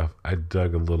and stuff, I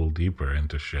dug a little deeper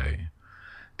into Shay.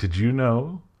 Did you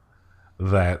know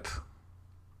that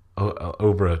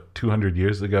over 200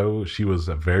 years ago, she was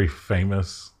a very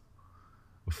famous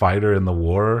fighter in the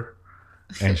war,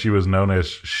 and she was known as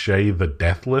Shay the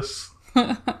Deathless?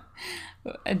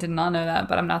 I did not know that,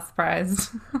 but I'm not surprised.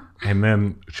 And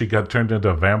then she got turned into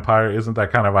a vampire. Isn't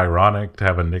that kind of ironic to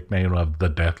have a nickname of the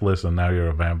Deathless and now you're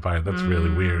a vampire? That's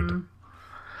really weird.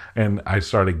 And I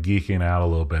started geeking out a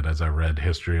little bit as I read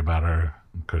history about her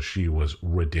because she was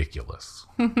ridiculous.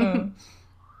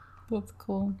 That's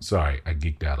cool. Sorry, I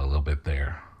geeked out a little bit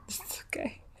there. It's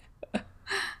okay.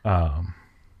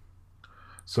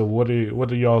 So what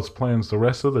are y'all's plans the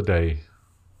rest of the day?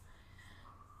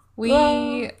 We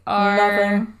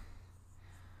are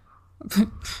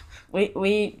nothing.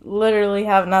 we literally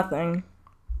have nothing.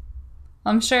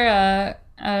 I'm sure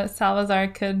Salazar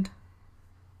could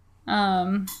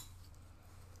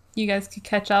you guys could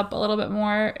catch up a little bit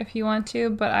more if you want to,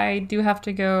 but I do have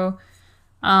to go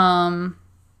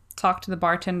talk to the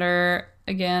bartender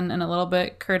again in a little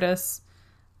bit. Curtis,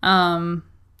 I'm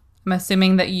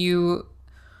assuming that you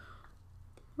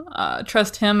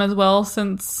trust him as well,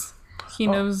 since he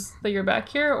knows that you're back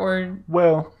here, or...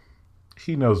 Well,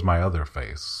 he knows my other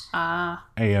face. Ah.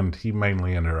 And he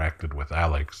mainly interacted with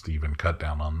Alex to even cut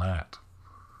down on that.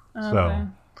 Okay.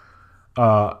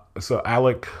 So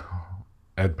Alec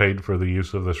had paid for the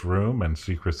use of this room and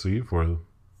secrecy for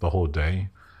the whole day,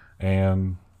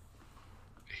 and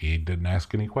he didn't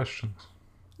ask any questions.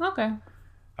 Okay.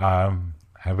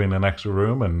 Having an extra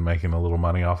room and making a little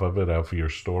money off of it out of your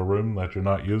storeroom that you're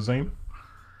not using,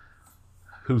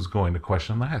 who's going to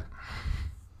question that?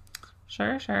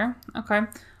 Sure. Okay.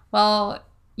 Well,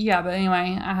 yeah, but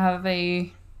anyway, I have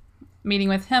a meeting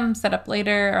with him set up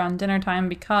later around dinner time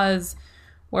because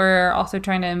we're also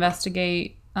trying to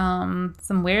investigate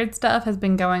some weird stuff has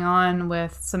been going on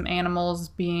with some animals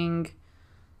being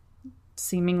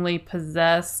seemingly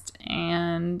possessed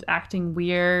and acting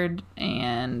weird,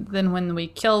 and then when we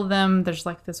kill them, there's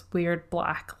like this weird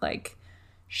black, like,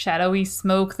 shadowy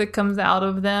smoke that comes out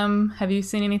of them. Have you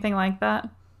seen anything like that?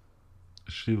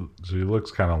 She looks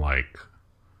kind of like,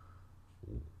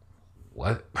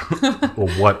 what? Well,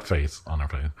 what face on her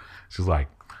face? She's like,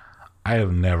 I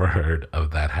have never heard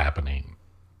of that happening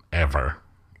ever.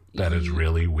 That is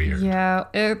really weird. Yeah,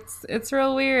 it's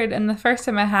real weird. And the first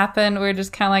time it happened, we were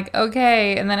just kind of like,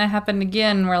 okay. And then it happened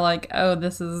again. We're like, oh,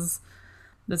 this is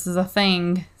a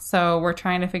thing. So we're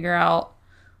trying to figure out,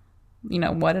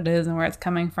 what it is and where it's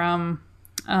coming from.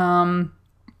 And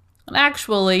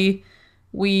actually,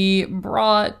 we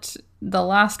brought the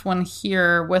last one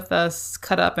here with us,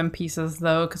 cut up in pieces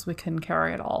though, because we couldn't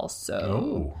carry it all.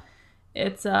 So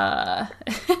it's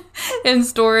in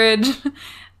storage.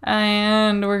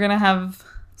 And we're going to have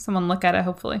someone look at it,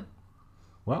 hopefully.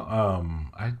 Well,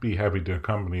 I'd be happy to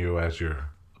accompany you as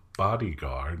your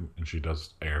bodyguard. And she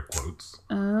does air quotes.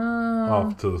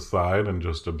 Off to the side and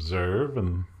just observe.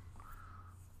 And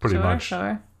pretty much,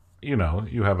 Sure.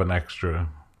 You have an extra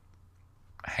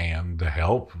hand to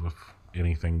help if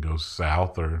anything goes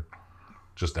south, or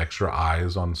just extra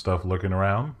eyes on stuff looking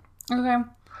around. Okay.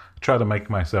 Try to make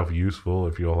myself useful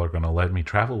if you all are going to let me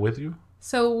travel with you.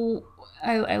 So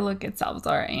I look at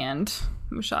Salazar and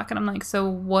Mushak and I'm like, so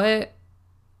what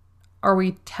are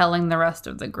we telling the rest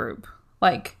of the group?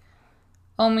 Like,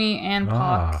 Omi and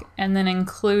Pak, and then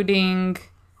including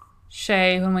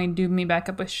Shay when we do meet back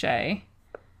up with Shay.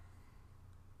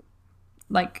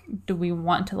 Like, do we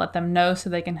want to let them know so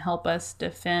they can help us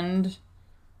defend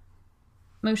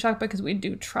Mushak? Because we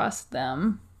do trust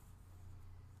them.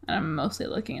 And I'm mostly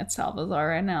looking at Salazar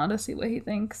right now to see what he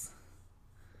thinks.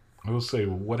 I will say,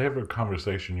 whatever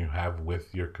conversation you have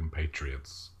with your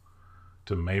compatriots,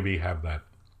 to maybe have that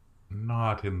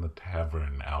not in the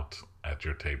tavern out at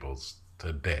your tables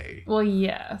today. Well,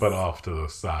 yes. But off to the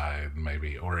side,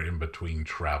 maybe, or in between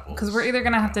travels. Because we're either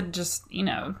going to have to just,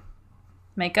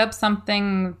 make up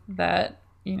something that,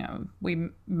 we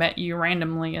met you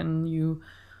randomly and you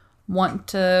want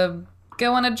to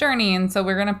go on a journey, and so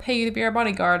we're going to pay you to be our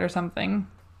bodyguard or something.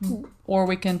 Or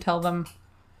we can tell them...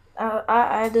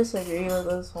 I disagree with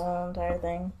this whole entire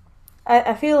thing.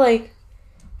 I feel like,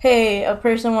 hey, a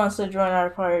person wants to join our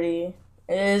party.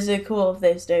 Is it cool if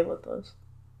they stay with us?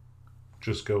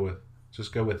 Just go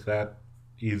with that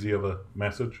easy of a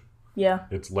message. Yeah.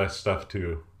 It's less stuff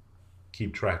to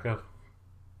keep track of.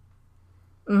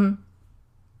 Mm-hmm.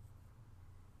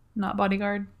 Not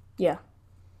bodyguard? Yeah.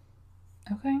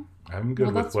 Okay. I'm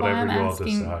good with whatever you all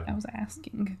decide. I was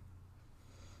asking.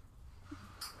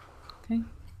 Okay.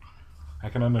 I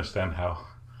can understand how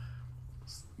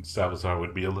Salazar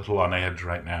would be a little on edge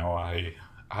right now. I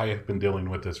have been dealing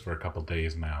with this for a couple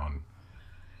days now, and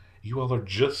you all are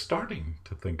just starting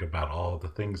to think about all the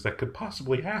things that could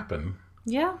possibly happen.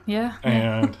 Yeah.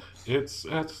 And it's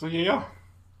a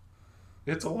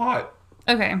lot.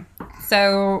 Okay,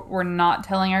 so we're not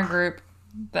telling our group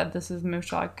that this is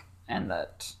Mushak and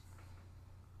that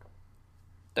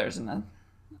there's a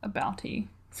bounty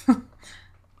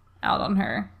out on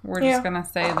her. We're just going to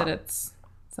say that it's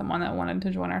someone that wanted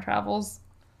to join our travels.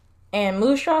 And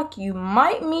Mushak, you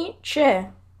might meet Che.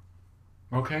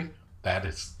 Okay. That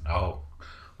is... Oh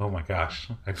my gosh.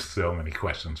 I have so many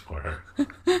questions for her.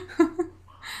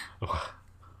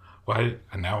 Why?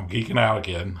 And now I'm geeking out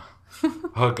again.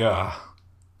 Oh, God.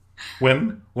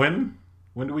 When do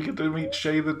we get to meet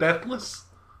Shay the Deathless?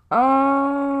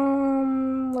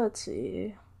 Let's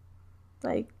see.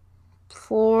 Like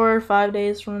 4 or 5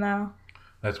 days from now.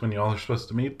 That's when y'all are supposed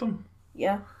to meet them?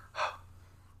 Yeah.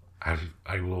 I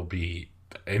will be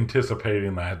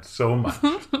anticipating that so much.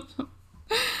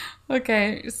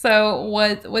 Okay, so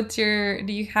what's your...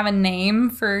 Do you have a name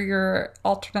for your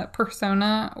alternate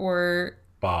persona or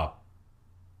Bob.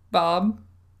 Bob?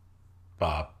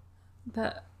 Bob.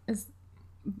 That is...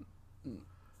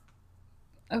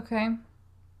 Okay.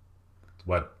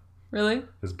 What? Really?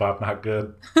 Is Bob not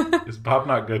good? Is Bob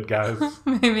not good, guys?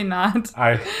 Maybe not.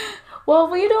 Well,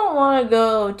 we don't want to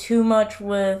go too much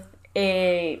with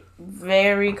a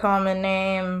very common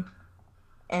name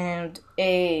and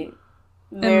a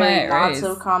very not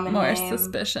so common more name.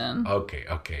 Suspicion. Okay.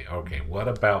 What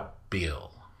about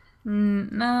Bill?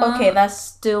 No. Okay, that's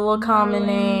still a common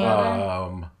name.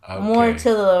 Okay. More to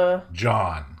the...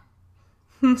 John.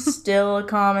 Still a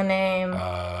common name.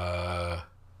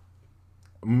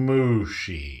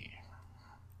 Mushi.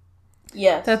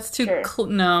 Yes. That's too... Sure.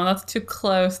 No, that's too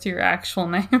close to your actual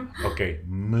name. Okay,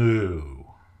 Moo.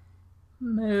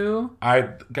 Moo. I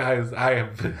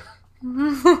have...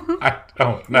 I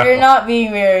don't know. You're not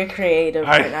being very creative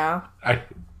right now.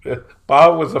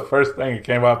 Bob was the first thing it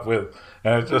came up with,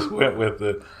 and I just went with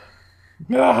it.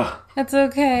 Ah. It's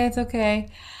okay. It's okay.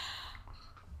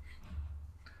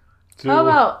 How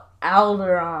about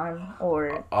Alderon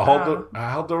or...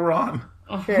 Alderon?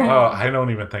 Sure. Oh, I don't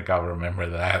even think I'll remember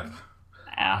that.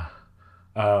 Al.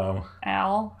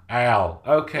 Al.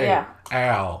 Okay. Yeah.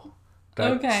 Al.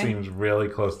 That Okay. seems really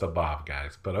close to Bob,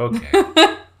 guys, but okay.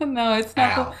 No, it's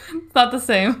Al. it's not the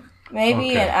same.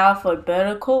 Maybe Okay. in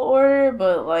alphabetical order,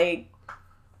 but like...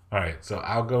 All right, so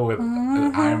I'll go with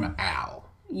I'm Al.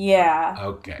 Yeah.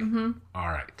 Okay. All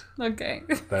right. Okay.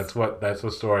 That's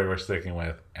the story we're sticking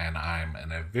with, and I'm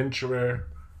an adventurer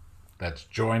that's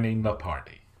joining the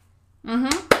party.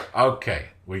 Okay,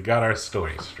 we got our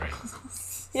story straight.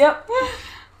 Yep.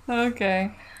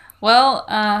 Okay. Well,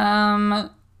 can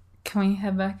we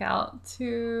head back out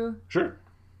to Sure.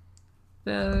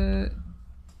 the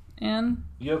inn?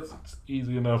 Yes, it's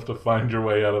easy enough to find your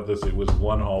way out of this. It was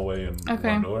one hallway and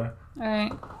Okay. one door. All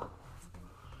right.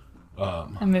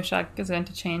 And Mushak is going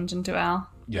to change into Al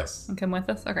Yes. and come with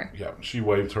us. Okay. Yeah, she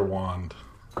waves her wand.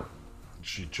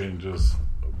 She changes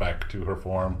back to her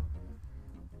form.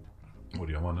 What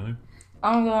do you want to do?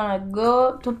 I'm gonna go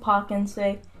up to Puck and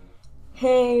say,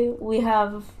 hey, we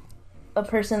have a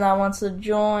person that wants to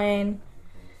join.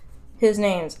 His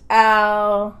name's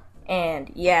Al,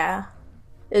 and yeah.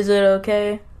 Is it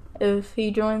okay if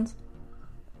he joins?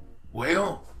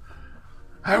 Well,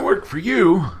 I work for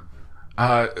you.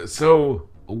 So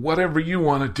whatever you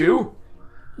want to do.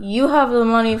 You have the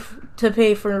money to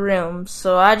pay for rooms,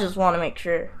 so I just want to make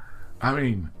sure. I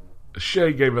mean,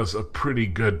 Shay gave us a pretty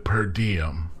good per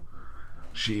diem.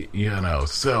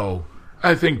 So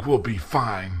I think we'll be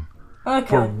fine Okay.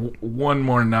 for one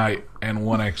more night and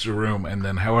one extra room, and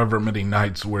then however many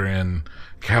nights we're in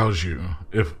Kaiju.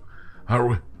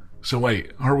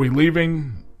 Are we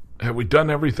leaving? Have we done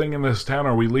everything in this town?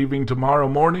 Are we leaving tomorrow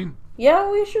morning? Yeah,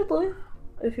 we should leave.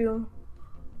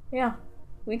 Yeah,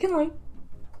 we can leave.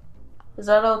 Is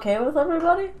that okay with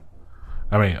everybody?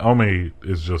 I mean, Omi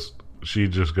she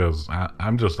just goes,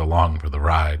 I'm just along for the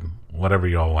ride. Whatever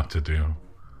y'all want to do.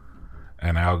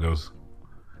 And Al goes,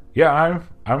 yeah,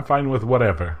 I'm fine with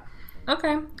whatever.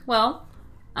 Okay. Well,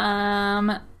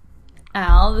 Al.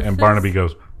 And Barnaby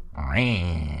goes,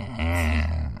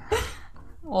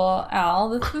 Well, Al,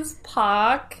 this is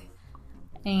Puck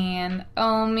and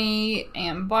Omi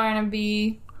and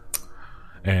Barnaby.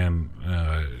 and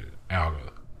Al goes,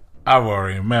 I've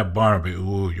already met Barnaby.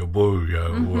 Ooh, your boo,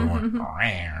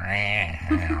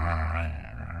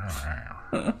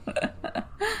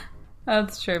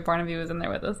 That's true. Barnaby was in there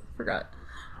with us. Forgot.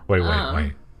 Wait.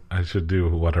 I should do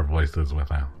what her voice is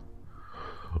with Al.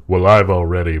 Well, I've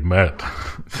already met.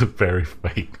 It's very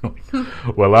fake.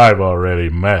 Well, I've already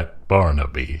met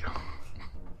Barnaby.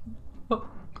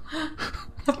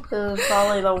 This is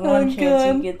probably the one chance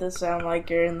good. you get to sound like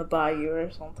you're in the bayou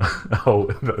or something. Oh,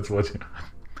 that's what you...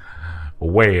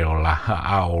 Well,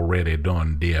 I already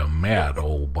done dear met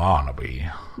old Barnaby.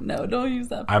 No, don't use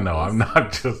that. I know, I'm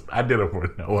not just... I did it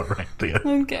for Noah right there.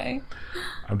 Okay.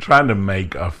 I'm trying to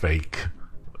make a fake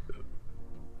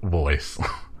voice.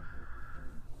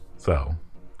 So,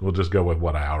 we'll just go with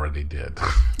what I already did.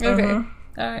 Okay. All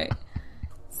right.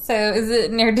 So, is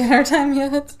it near dinner time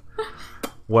yet?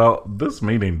 Well, this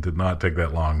meeting did not take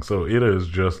that long, so it is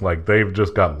just like they've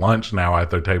just got lunch now at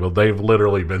their table. They've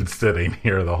literally been sitting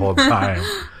here the whole time.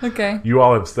 Okay. You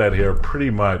all have sat here pretty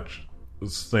much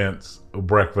since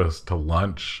breakfast to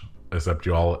lunch, except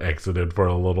you all exited for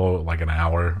a little, like an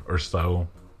hour or so.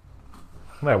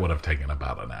 That would have taken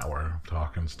about an hour of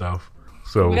talking stuff.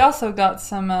 So We also got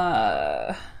some,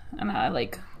 and I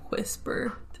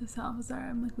whisper to Salazar,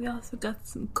 I'm like, we also got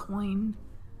some coin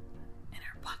in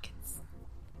our pockets.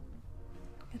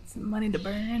 Get some money to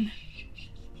burn.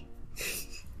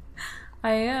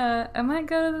 I might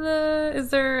go to the... Is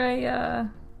there a...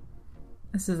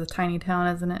 This is a tiny town,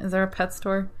 isn't it? Is there a pet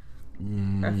store?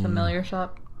 Or a familiar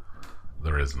shop?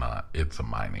 There is not. It's a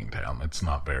mining town. It's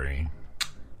not very...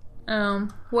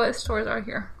 What stores are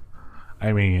here?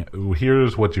 I mean,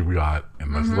 here's what you've got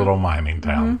in this little mining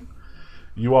town.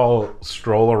 You all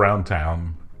stroll around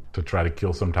town to try to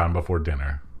kill some time before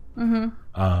dinner.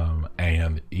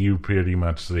 And you pretty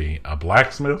much see a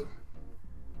blacksmith.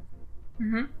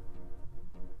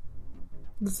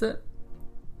 That's it.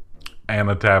 And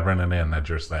a tavern and inn that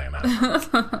you're staying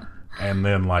at. And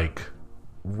then, like,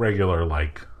 regular,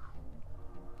 like,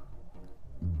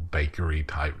 bakery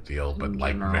type deal, but,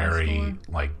 like, General very, store.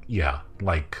 like, yeah,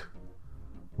 like,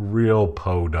 real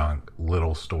podunk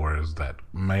little stores that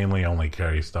mainly only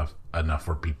carry stuff enough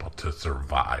for people to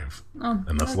survive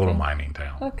in this little mining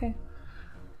town. Okay.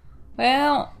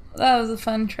 Well, that was a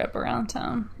fun trip around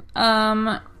town.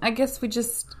 I guess we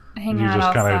just hang You out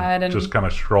just outside and kind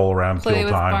of stroll around, play kill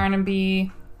with time.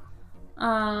 Barnaby.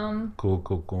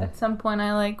 Cool. At some point,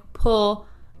 I like pull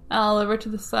Al over to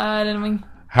the side, and we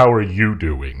How are you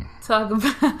doing? talk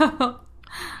about.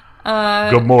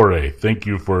 Gamore, thank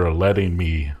you for letting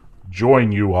me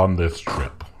join you on this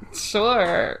trip.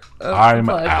 Sure. I'm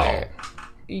Pleasure. Al.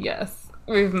 Yes,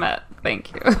 we've met.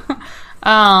 Thank you.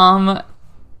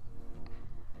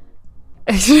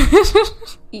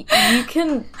 You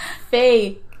can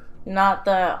fake not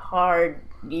that hard,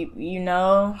 you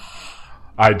know?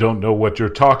 I don't know what you're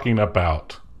talking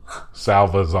about,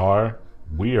 Salvazar.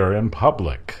 We are in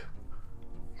public.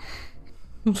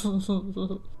 Is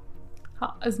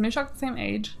Mishak the same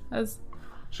age as?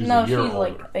 She's No, a she's year older.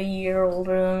 like a year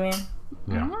older than me.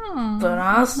 Yeah. But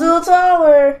I'm still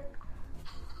taller.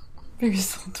 You're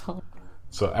so tall.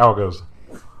 So Al goes,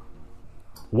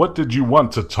 what did you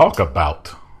want to talk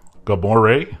about,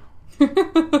 Gamore?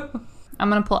 I'm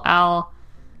gonna pull Al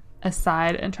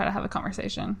aside and try to have a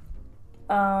conversation.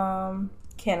 Can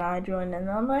I join in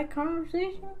on that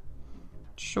conversation?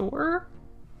 Sure.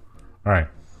 All right,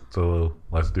 so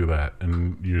let's do that.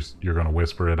 And you're going to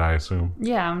whisper it, I assume?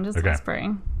 Yeah, I'm just Okay.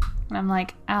 whispering, and I'm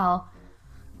like, Al,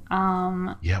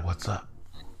 Yeah, what's up?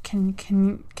 can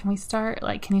we start?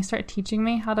 Like, can you start teaching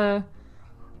me how to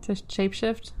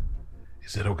shapeshift?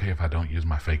 Is it okay if I don't use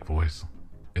my fake voice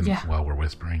Yeah. while we're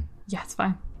whispering? Yeah, it's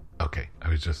fine. Okay, I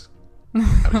was just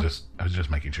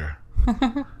making sure.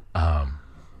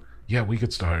 Yeah, we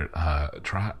could start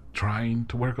trying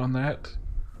to work on that.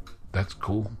 That's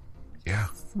cool. Yeah,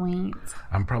 Sweet.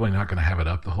 I'm probably not going to have it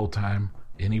up the whole time.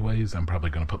 Anyways, I'm probably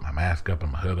going to put my mask up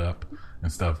and my hood up and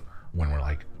stuff when we're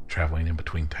like traveling in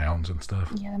between towns and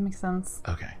stuff. Yeah, that makes sense.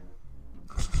 Okay.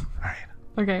 All right.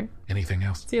 Okay. Anything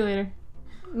else? See you later.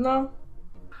 No.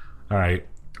 All right.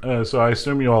 So I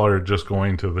assume you all are just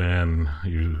going to then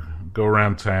you go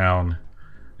around town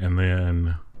and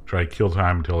then try to kill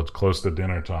time until it's close to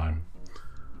dinner time,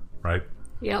 right?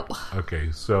 Yep.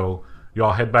 Okay. So you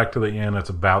all head back to the inn. It's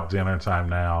about dinner time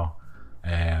now,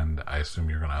 and I assume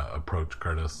you're gonna approach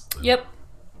Curtis. Yep.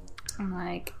 I'm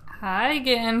like, hi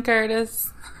again,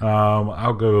 Curtis.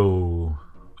 I'll go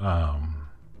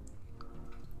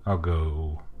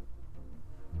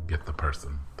get the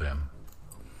person then.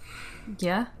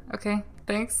 Yeah. Okay.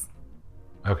 Thanks.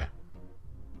 Okay.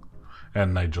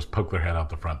 And they just poke their head out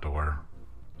the front door,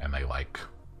 and they like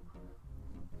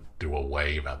do a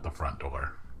wave at the front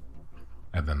door,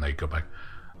 and then they go back.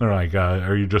 They're like,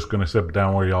 "Are you just gonna sit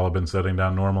down where y'all have been sitting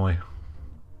down normally?"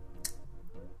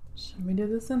 Should we do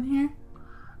this in here?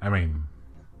 I mean,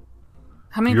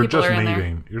 How many you're people just are in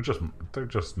meeting. They're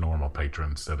just normal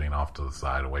patrons sitting off to the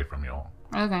side, away from y'all.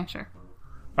 there? Okay, sure.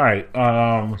 All right.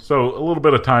 So a little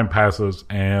bit of time passes,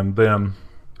 and then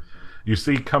you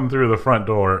see come through the front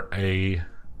door a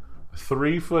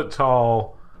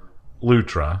 3-foot-tall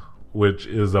Lutra, which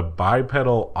is a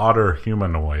bipedal otter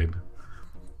humanoid,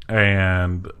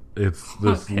 and it's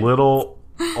this little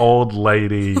old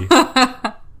lady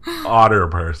otter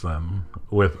person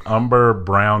with umber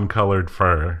brown colored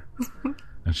fur,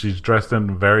 and she's dressed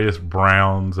in various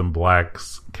browns and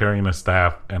blacks, carrying a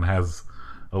staff, and has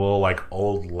a little like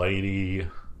old lady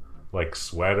like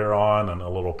sweater on and a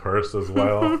little purse as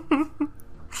well.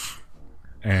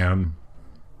 And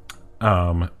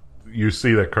you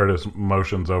see that Curtis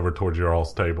motions over towards your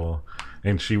all's table,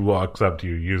 and she walks up to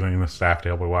you using the staff to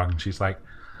help her walk, and she's like,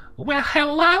 "Well,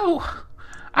 hello.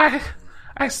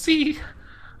 I see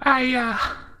I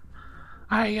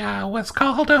was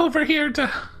called over here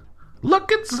to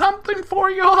look at something for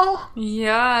y'all.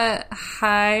 Yeah.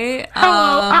 Hi.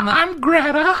 Hello, I'm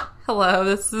Greta. Hello,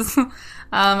 this is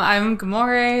I'm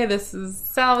Gamore. This is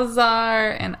Salazar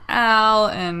and Al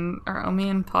and are Omi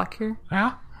and Pac here?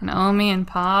 Yeah. Naomi and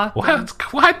Pac. Well, it's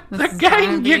quite the This is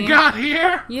gang you Ivy. got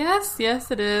here. Yes,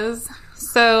 it is.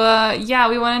 So,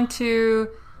 we wanted to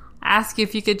ask you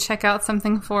if you could check out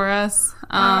something for us.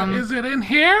 Is it in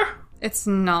here? It's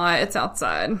not. It's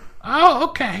outside. Oh,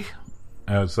 okay.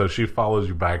 So she follows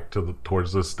you back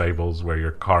towards the stables where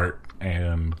your cart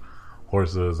and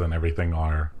horses and everything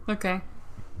are. Okay.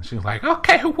 She's like,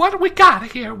 okay, what do we got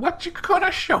here? What you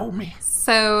gonna show me?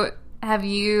 So, have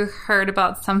you heard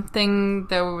about something?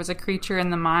 There was a creature in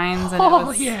the mines and it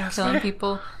was killing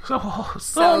people.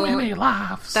 So many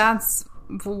lives. That's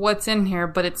what's in here,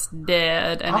 but it's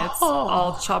dead and it's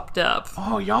all chopped up.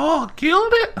 Oh, y'all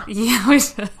killed it? Yeah, we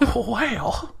did. Oh,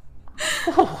 well.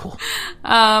 Oh.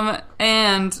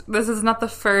 And this is not the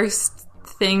first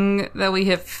thing that we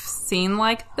have seen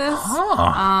like this.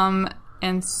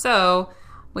 And so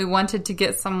we wanted to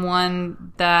get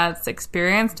someone that's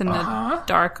experienced in the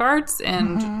dark arts.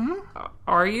 And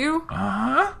are you?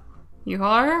 You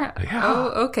are? Yeah. Oh,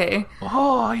 okay.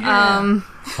 Oh, yeah.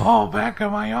 Back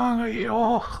in my younger years.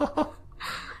 Oh,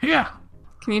 yeah.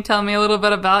 Can you tell me a little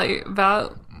bit about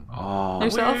yourself?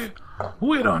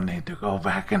 We don't need to go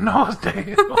back in those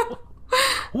days.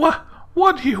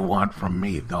 What do you want from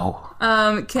me, though?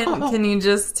 Can you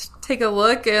just take a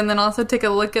look and then also take a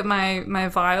look at my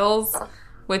vials,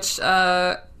 which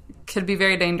could be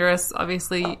very dangerous.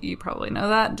 Obviously, you probably know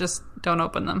that. Just don't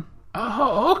open them.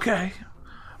 Oh, okay.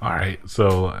 All right.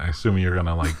 So I assume you're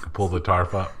gonna pull the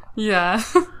tarp up. Yeah.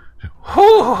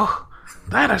 Oh,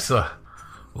 that is a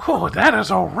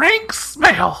rank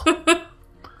smell.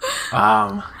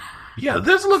 Yeah,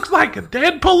 this looks like a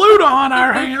dead Paluda on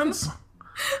our hands.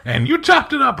 And you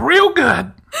chopped it up real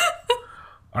good.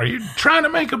 Are you trying to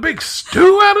make a big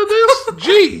stew out of this?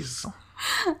 Jeez.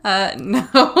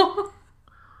 No.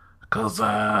 Because,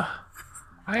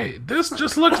 this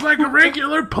just looks like a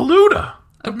regular Paluda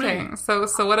to Okay, me. so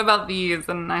what about these?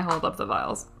 And I hold up the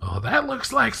vials. Oh, that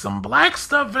looks like some black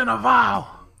stuff in a vial.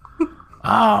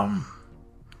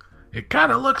 It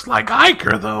kind of looks like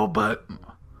Iker, though, but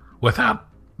without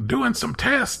doing some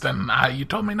tests, and you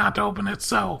told me not to open it,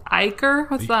 so... Iker?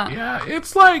 What's that? Yeah,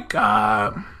 it's like,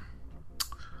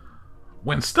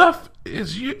 when stuff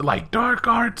is, like dark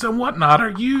arts and whatnot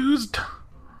are used,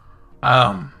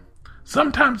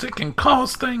 sometimes it can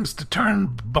cause things to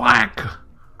turn black,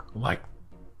 like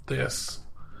this,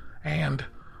 and,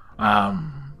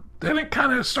 then it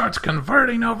kind of starts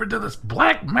converting over to this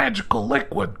black magical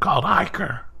liquid called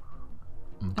Iker.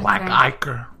 Black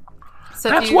Iker. So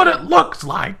That's what it looks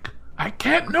like. I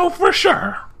can't know for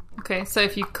sure. Okay, so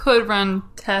if you could run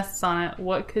tests on it,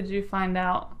 what could you find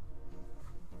out?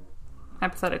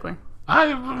 Hypothetically. I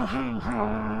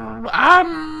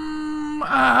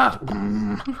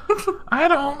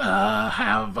don't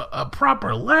have a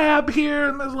proper lab here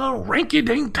in this little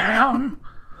rinky-dink town.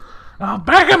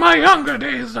 Back in my younger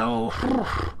days, though,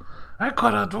 I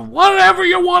could have whatever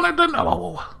you wanted to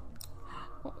know.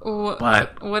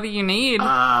 But what do you need?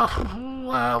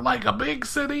 like a big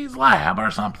city's lab or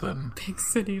something. Big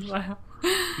city lab.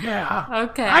 Yeah.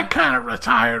 Okay. I kind of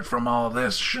retired from all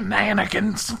this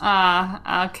shenanigans.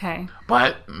 Okay.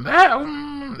 But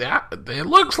that, it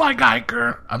looks like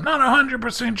Iker. I'm not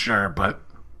 100% sure, but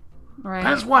Right.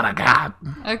 that's what I got.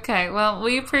 Okay, well,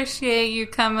 we appreciate you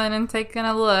coming and taking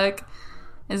a look.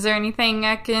 Is there anything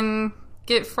I can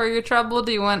get for your trouble?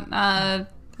 Do you want a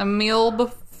meal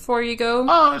before you go?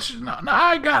 Oh, no,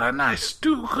 I got a nice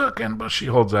stew cooking, but she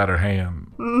holds out her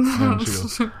hand. And she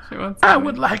goes, She wants I something.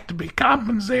 would like to be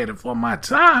compensated for my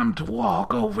time to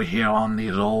walk over here on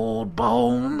these old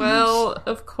bones. Well,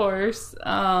 of course.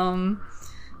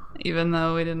 Even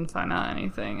though we didn't find out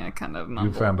anything, I kind of you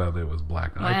mumbled. found out it was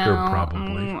Black Iker,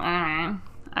 probably.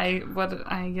 Alright. What did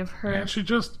I give her? And she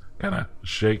just kind of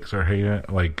shakes her hand,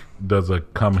 like does a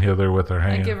come hither with her I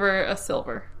hand. give her a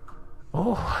silver.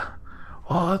 Oh,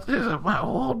 these are my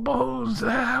old bones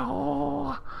now.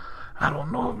 Oh, I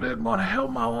don't know if they're going to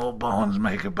help my old bones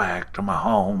make it back to my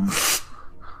home.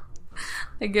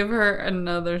 I give her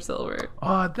another silver.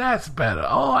 Oh, that's better.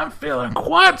 Oh, I'm feeling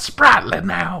quite sprightly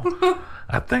now.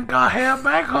 I think I'll head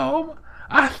back home.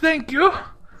 I thank you.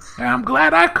 And I'm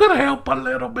glad I could help a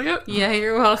little bit. Yeah,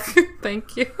 you're welcome.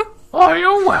 Thank you. Oh,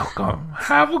 you're welcome.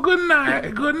 Have a good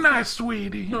night. Good night,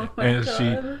 sweetie. Oh my And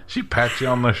God. she pats you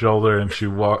on the shoulder and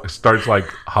she starts like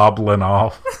hobbling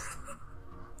off.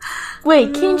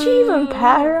 Wait, can't you even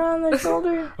pat her on the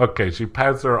shoulder? Okay, she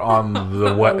pats her on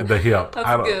the hip.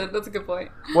 That's good. That's a good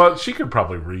point. Well, she could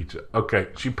probably reach it. Okay,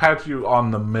 she pats you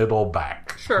on the middle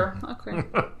back. Sure. Okay.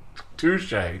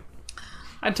 Touche.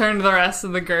 I turn to the rest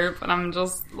of the group and I'm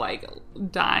just like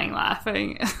dying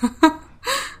laughing.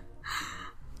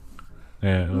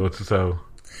 Yeah, so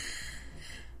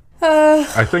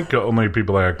I think the only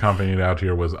people that accompanied out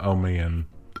here was Omi and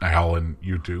Al and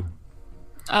you two.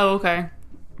 Oh, okay.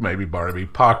 Maybe Barbie.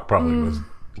 Pac probably was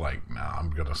like, nah, I'm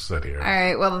gonna sit here.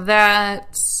 Alright, well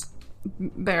that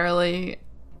barely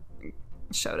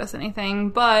showed us anything,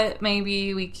 but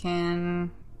maybe we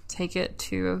can take it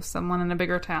to someone in a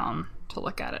bigger town to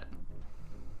look at it.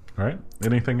 Alright.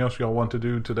 Anything else y'all want to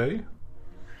do today?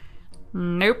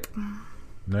 Nope.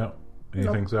 No.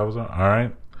 Anything, Salazar?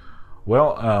 Alright.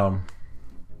 Well,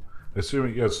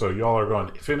 assuming, yeah, so y'all are going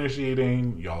to finish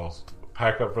eating, y'all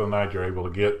pack up for the night, you're able to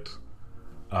get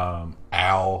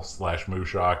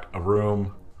Al/Mushak a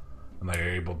room, and they're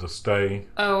able to stay.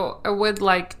 Oh, I would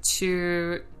like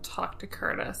to talk to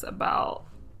Curtis about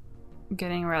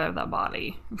getting rid of that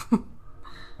body.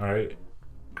 Alright.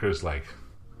 Curtis, like,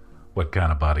 what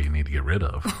kind of body you need to get rid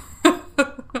of?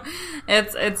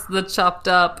 It's the chopped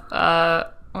up,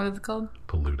 what is it called?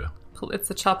 Paluda. It's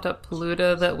the chopped up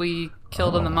Paluda that we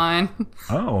killed in the mine.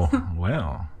 Oh,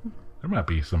 well. There might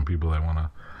be some people that want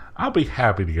to... I'll be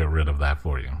happy to get rid of that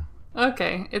for you.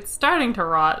 Okay, it's starting to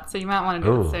rot, so you might want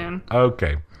to do it soon.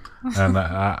 Okay. And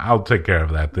I'll take care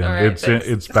of that then. All right,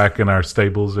 it's back in our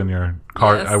stables in your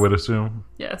cart, Yes. I would assume?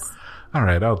 Yes. All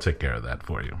right, I'll take care of that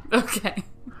for you. Okay.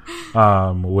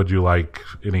 Would you like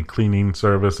any cleaning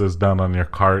services done on your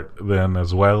cart then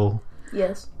as well?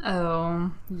 Yes.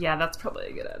 Oh, yeah, that's probably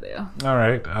a good idea. All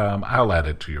right, I'll add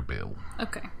it to your bill.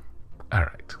 Okay. All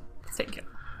right. Thank you.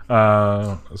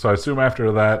 So I assume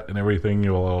after that and everything,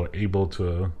 you're able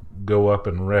to go up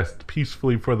and rest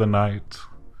peacefully for the night.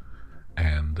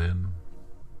 And then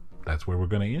that's where we're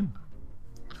going to end.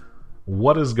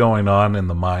 What is going on in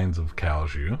the mines of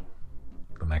Kalju,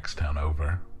 the next town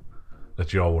over,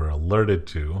 that y'all were alerted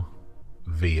to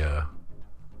via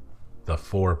the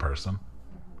 4-person?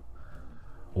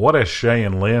 What has Shay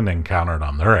and Lynn encountered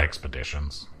on their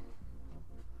expeditions?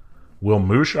 Will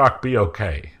Mushak be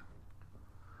okay?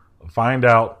 Find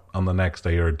out on the next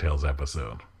Aerd Tales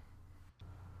episode.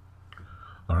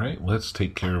 Alright, let's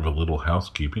take care of a little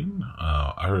housekeeping.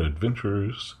 Our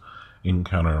adventurers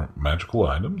encounter magical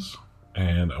items,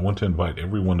 and I want to invite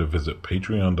everyone to visit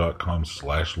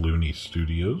patreon.com/Looney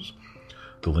Studios.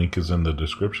 The link is in the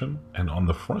description, and on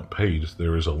the front page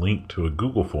there is a link to a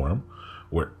Google form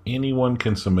where anyone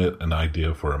can submit an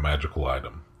idea for a magical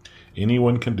item.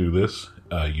 Anyone can do this.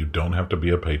 You don't have to be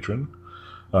a patron.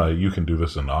 You can do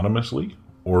this anonymously,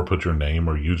 or put your name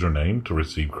or username to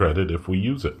receive credit if we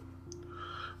use it.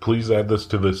 Please add this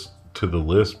to the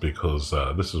list because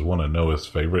this is one of Noah's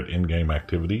favorite in-game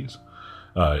activities,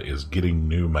 is getting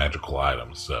new magical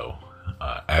items. So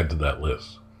add to that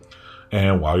list.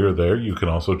 And while you're there, you can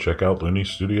also check out Looney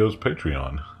Studios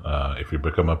Patreon. If you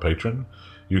become a patron,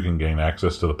 you can gain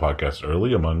access to the podcast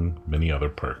early, among many other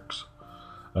perks.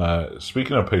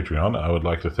 Speaking of Patreon, I would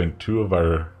like to thank 2 of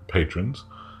our patrons,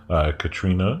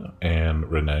 Katrina and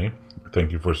Renee.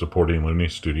 Thank you for supporting Looney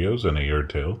Studios and Aerd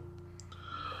Tale.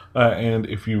 And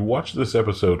if you watch this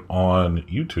episode on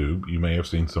YouTube, you may have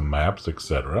seen some maps,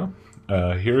 etc.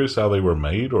 Here is how they were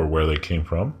made or where they came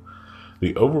from.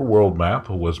 The overworld map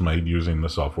was made using the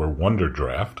software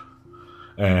Wonderdraft,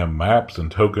 and maps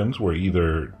and tokens were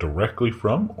either directly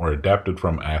from or adapted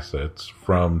from assets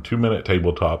from 2-Minute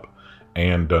Tabletop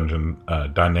and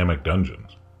Dynamic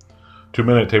Dungeons.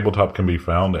 2-Minute Tabletop can be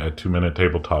found at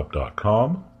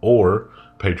 2minutetabletop.com or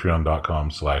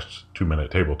patreon.com/2Minute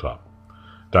Tabletop.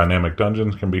 Dynamic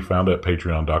Dungeons can be found at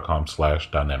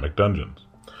patreon.com/Dynamic Dungeons.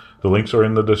 The links are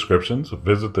in the descriptions.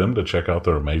 Visit them to check out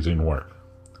their amazing work.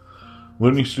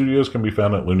 Looney Studios can be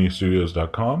found at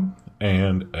looneystudios.com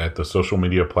and at the social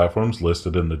media platforms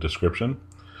listed in the description.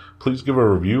 Please give a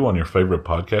review on your favorite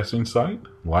podcasting site,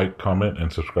 like, comment,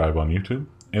 and subscribe on YouTube,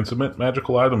 and submit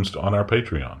magical items on our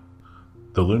Patreon.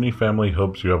 The Looney family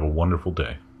hopes you have a wonderful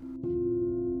day.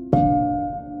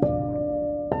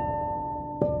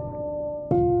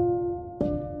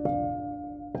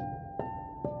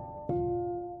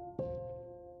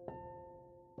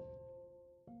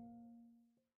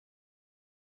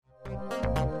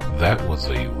 That was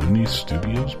a Looney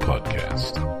Studios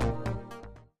podcast.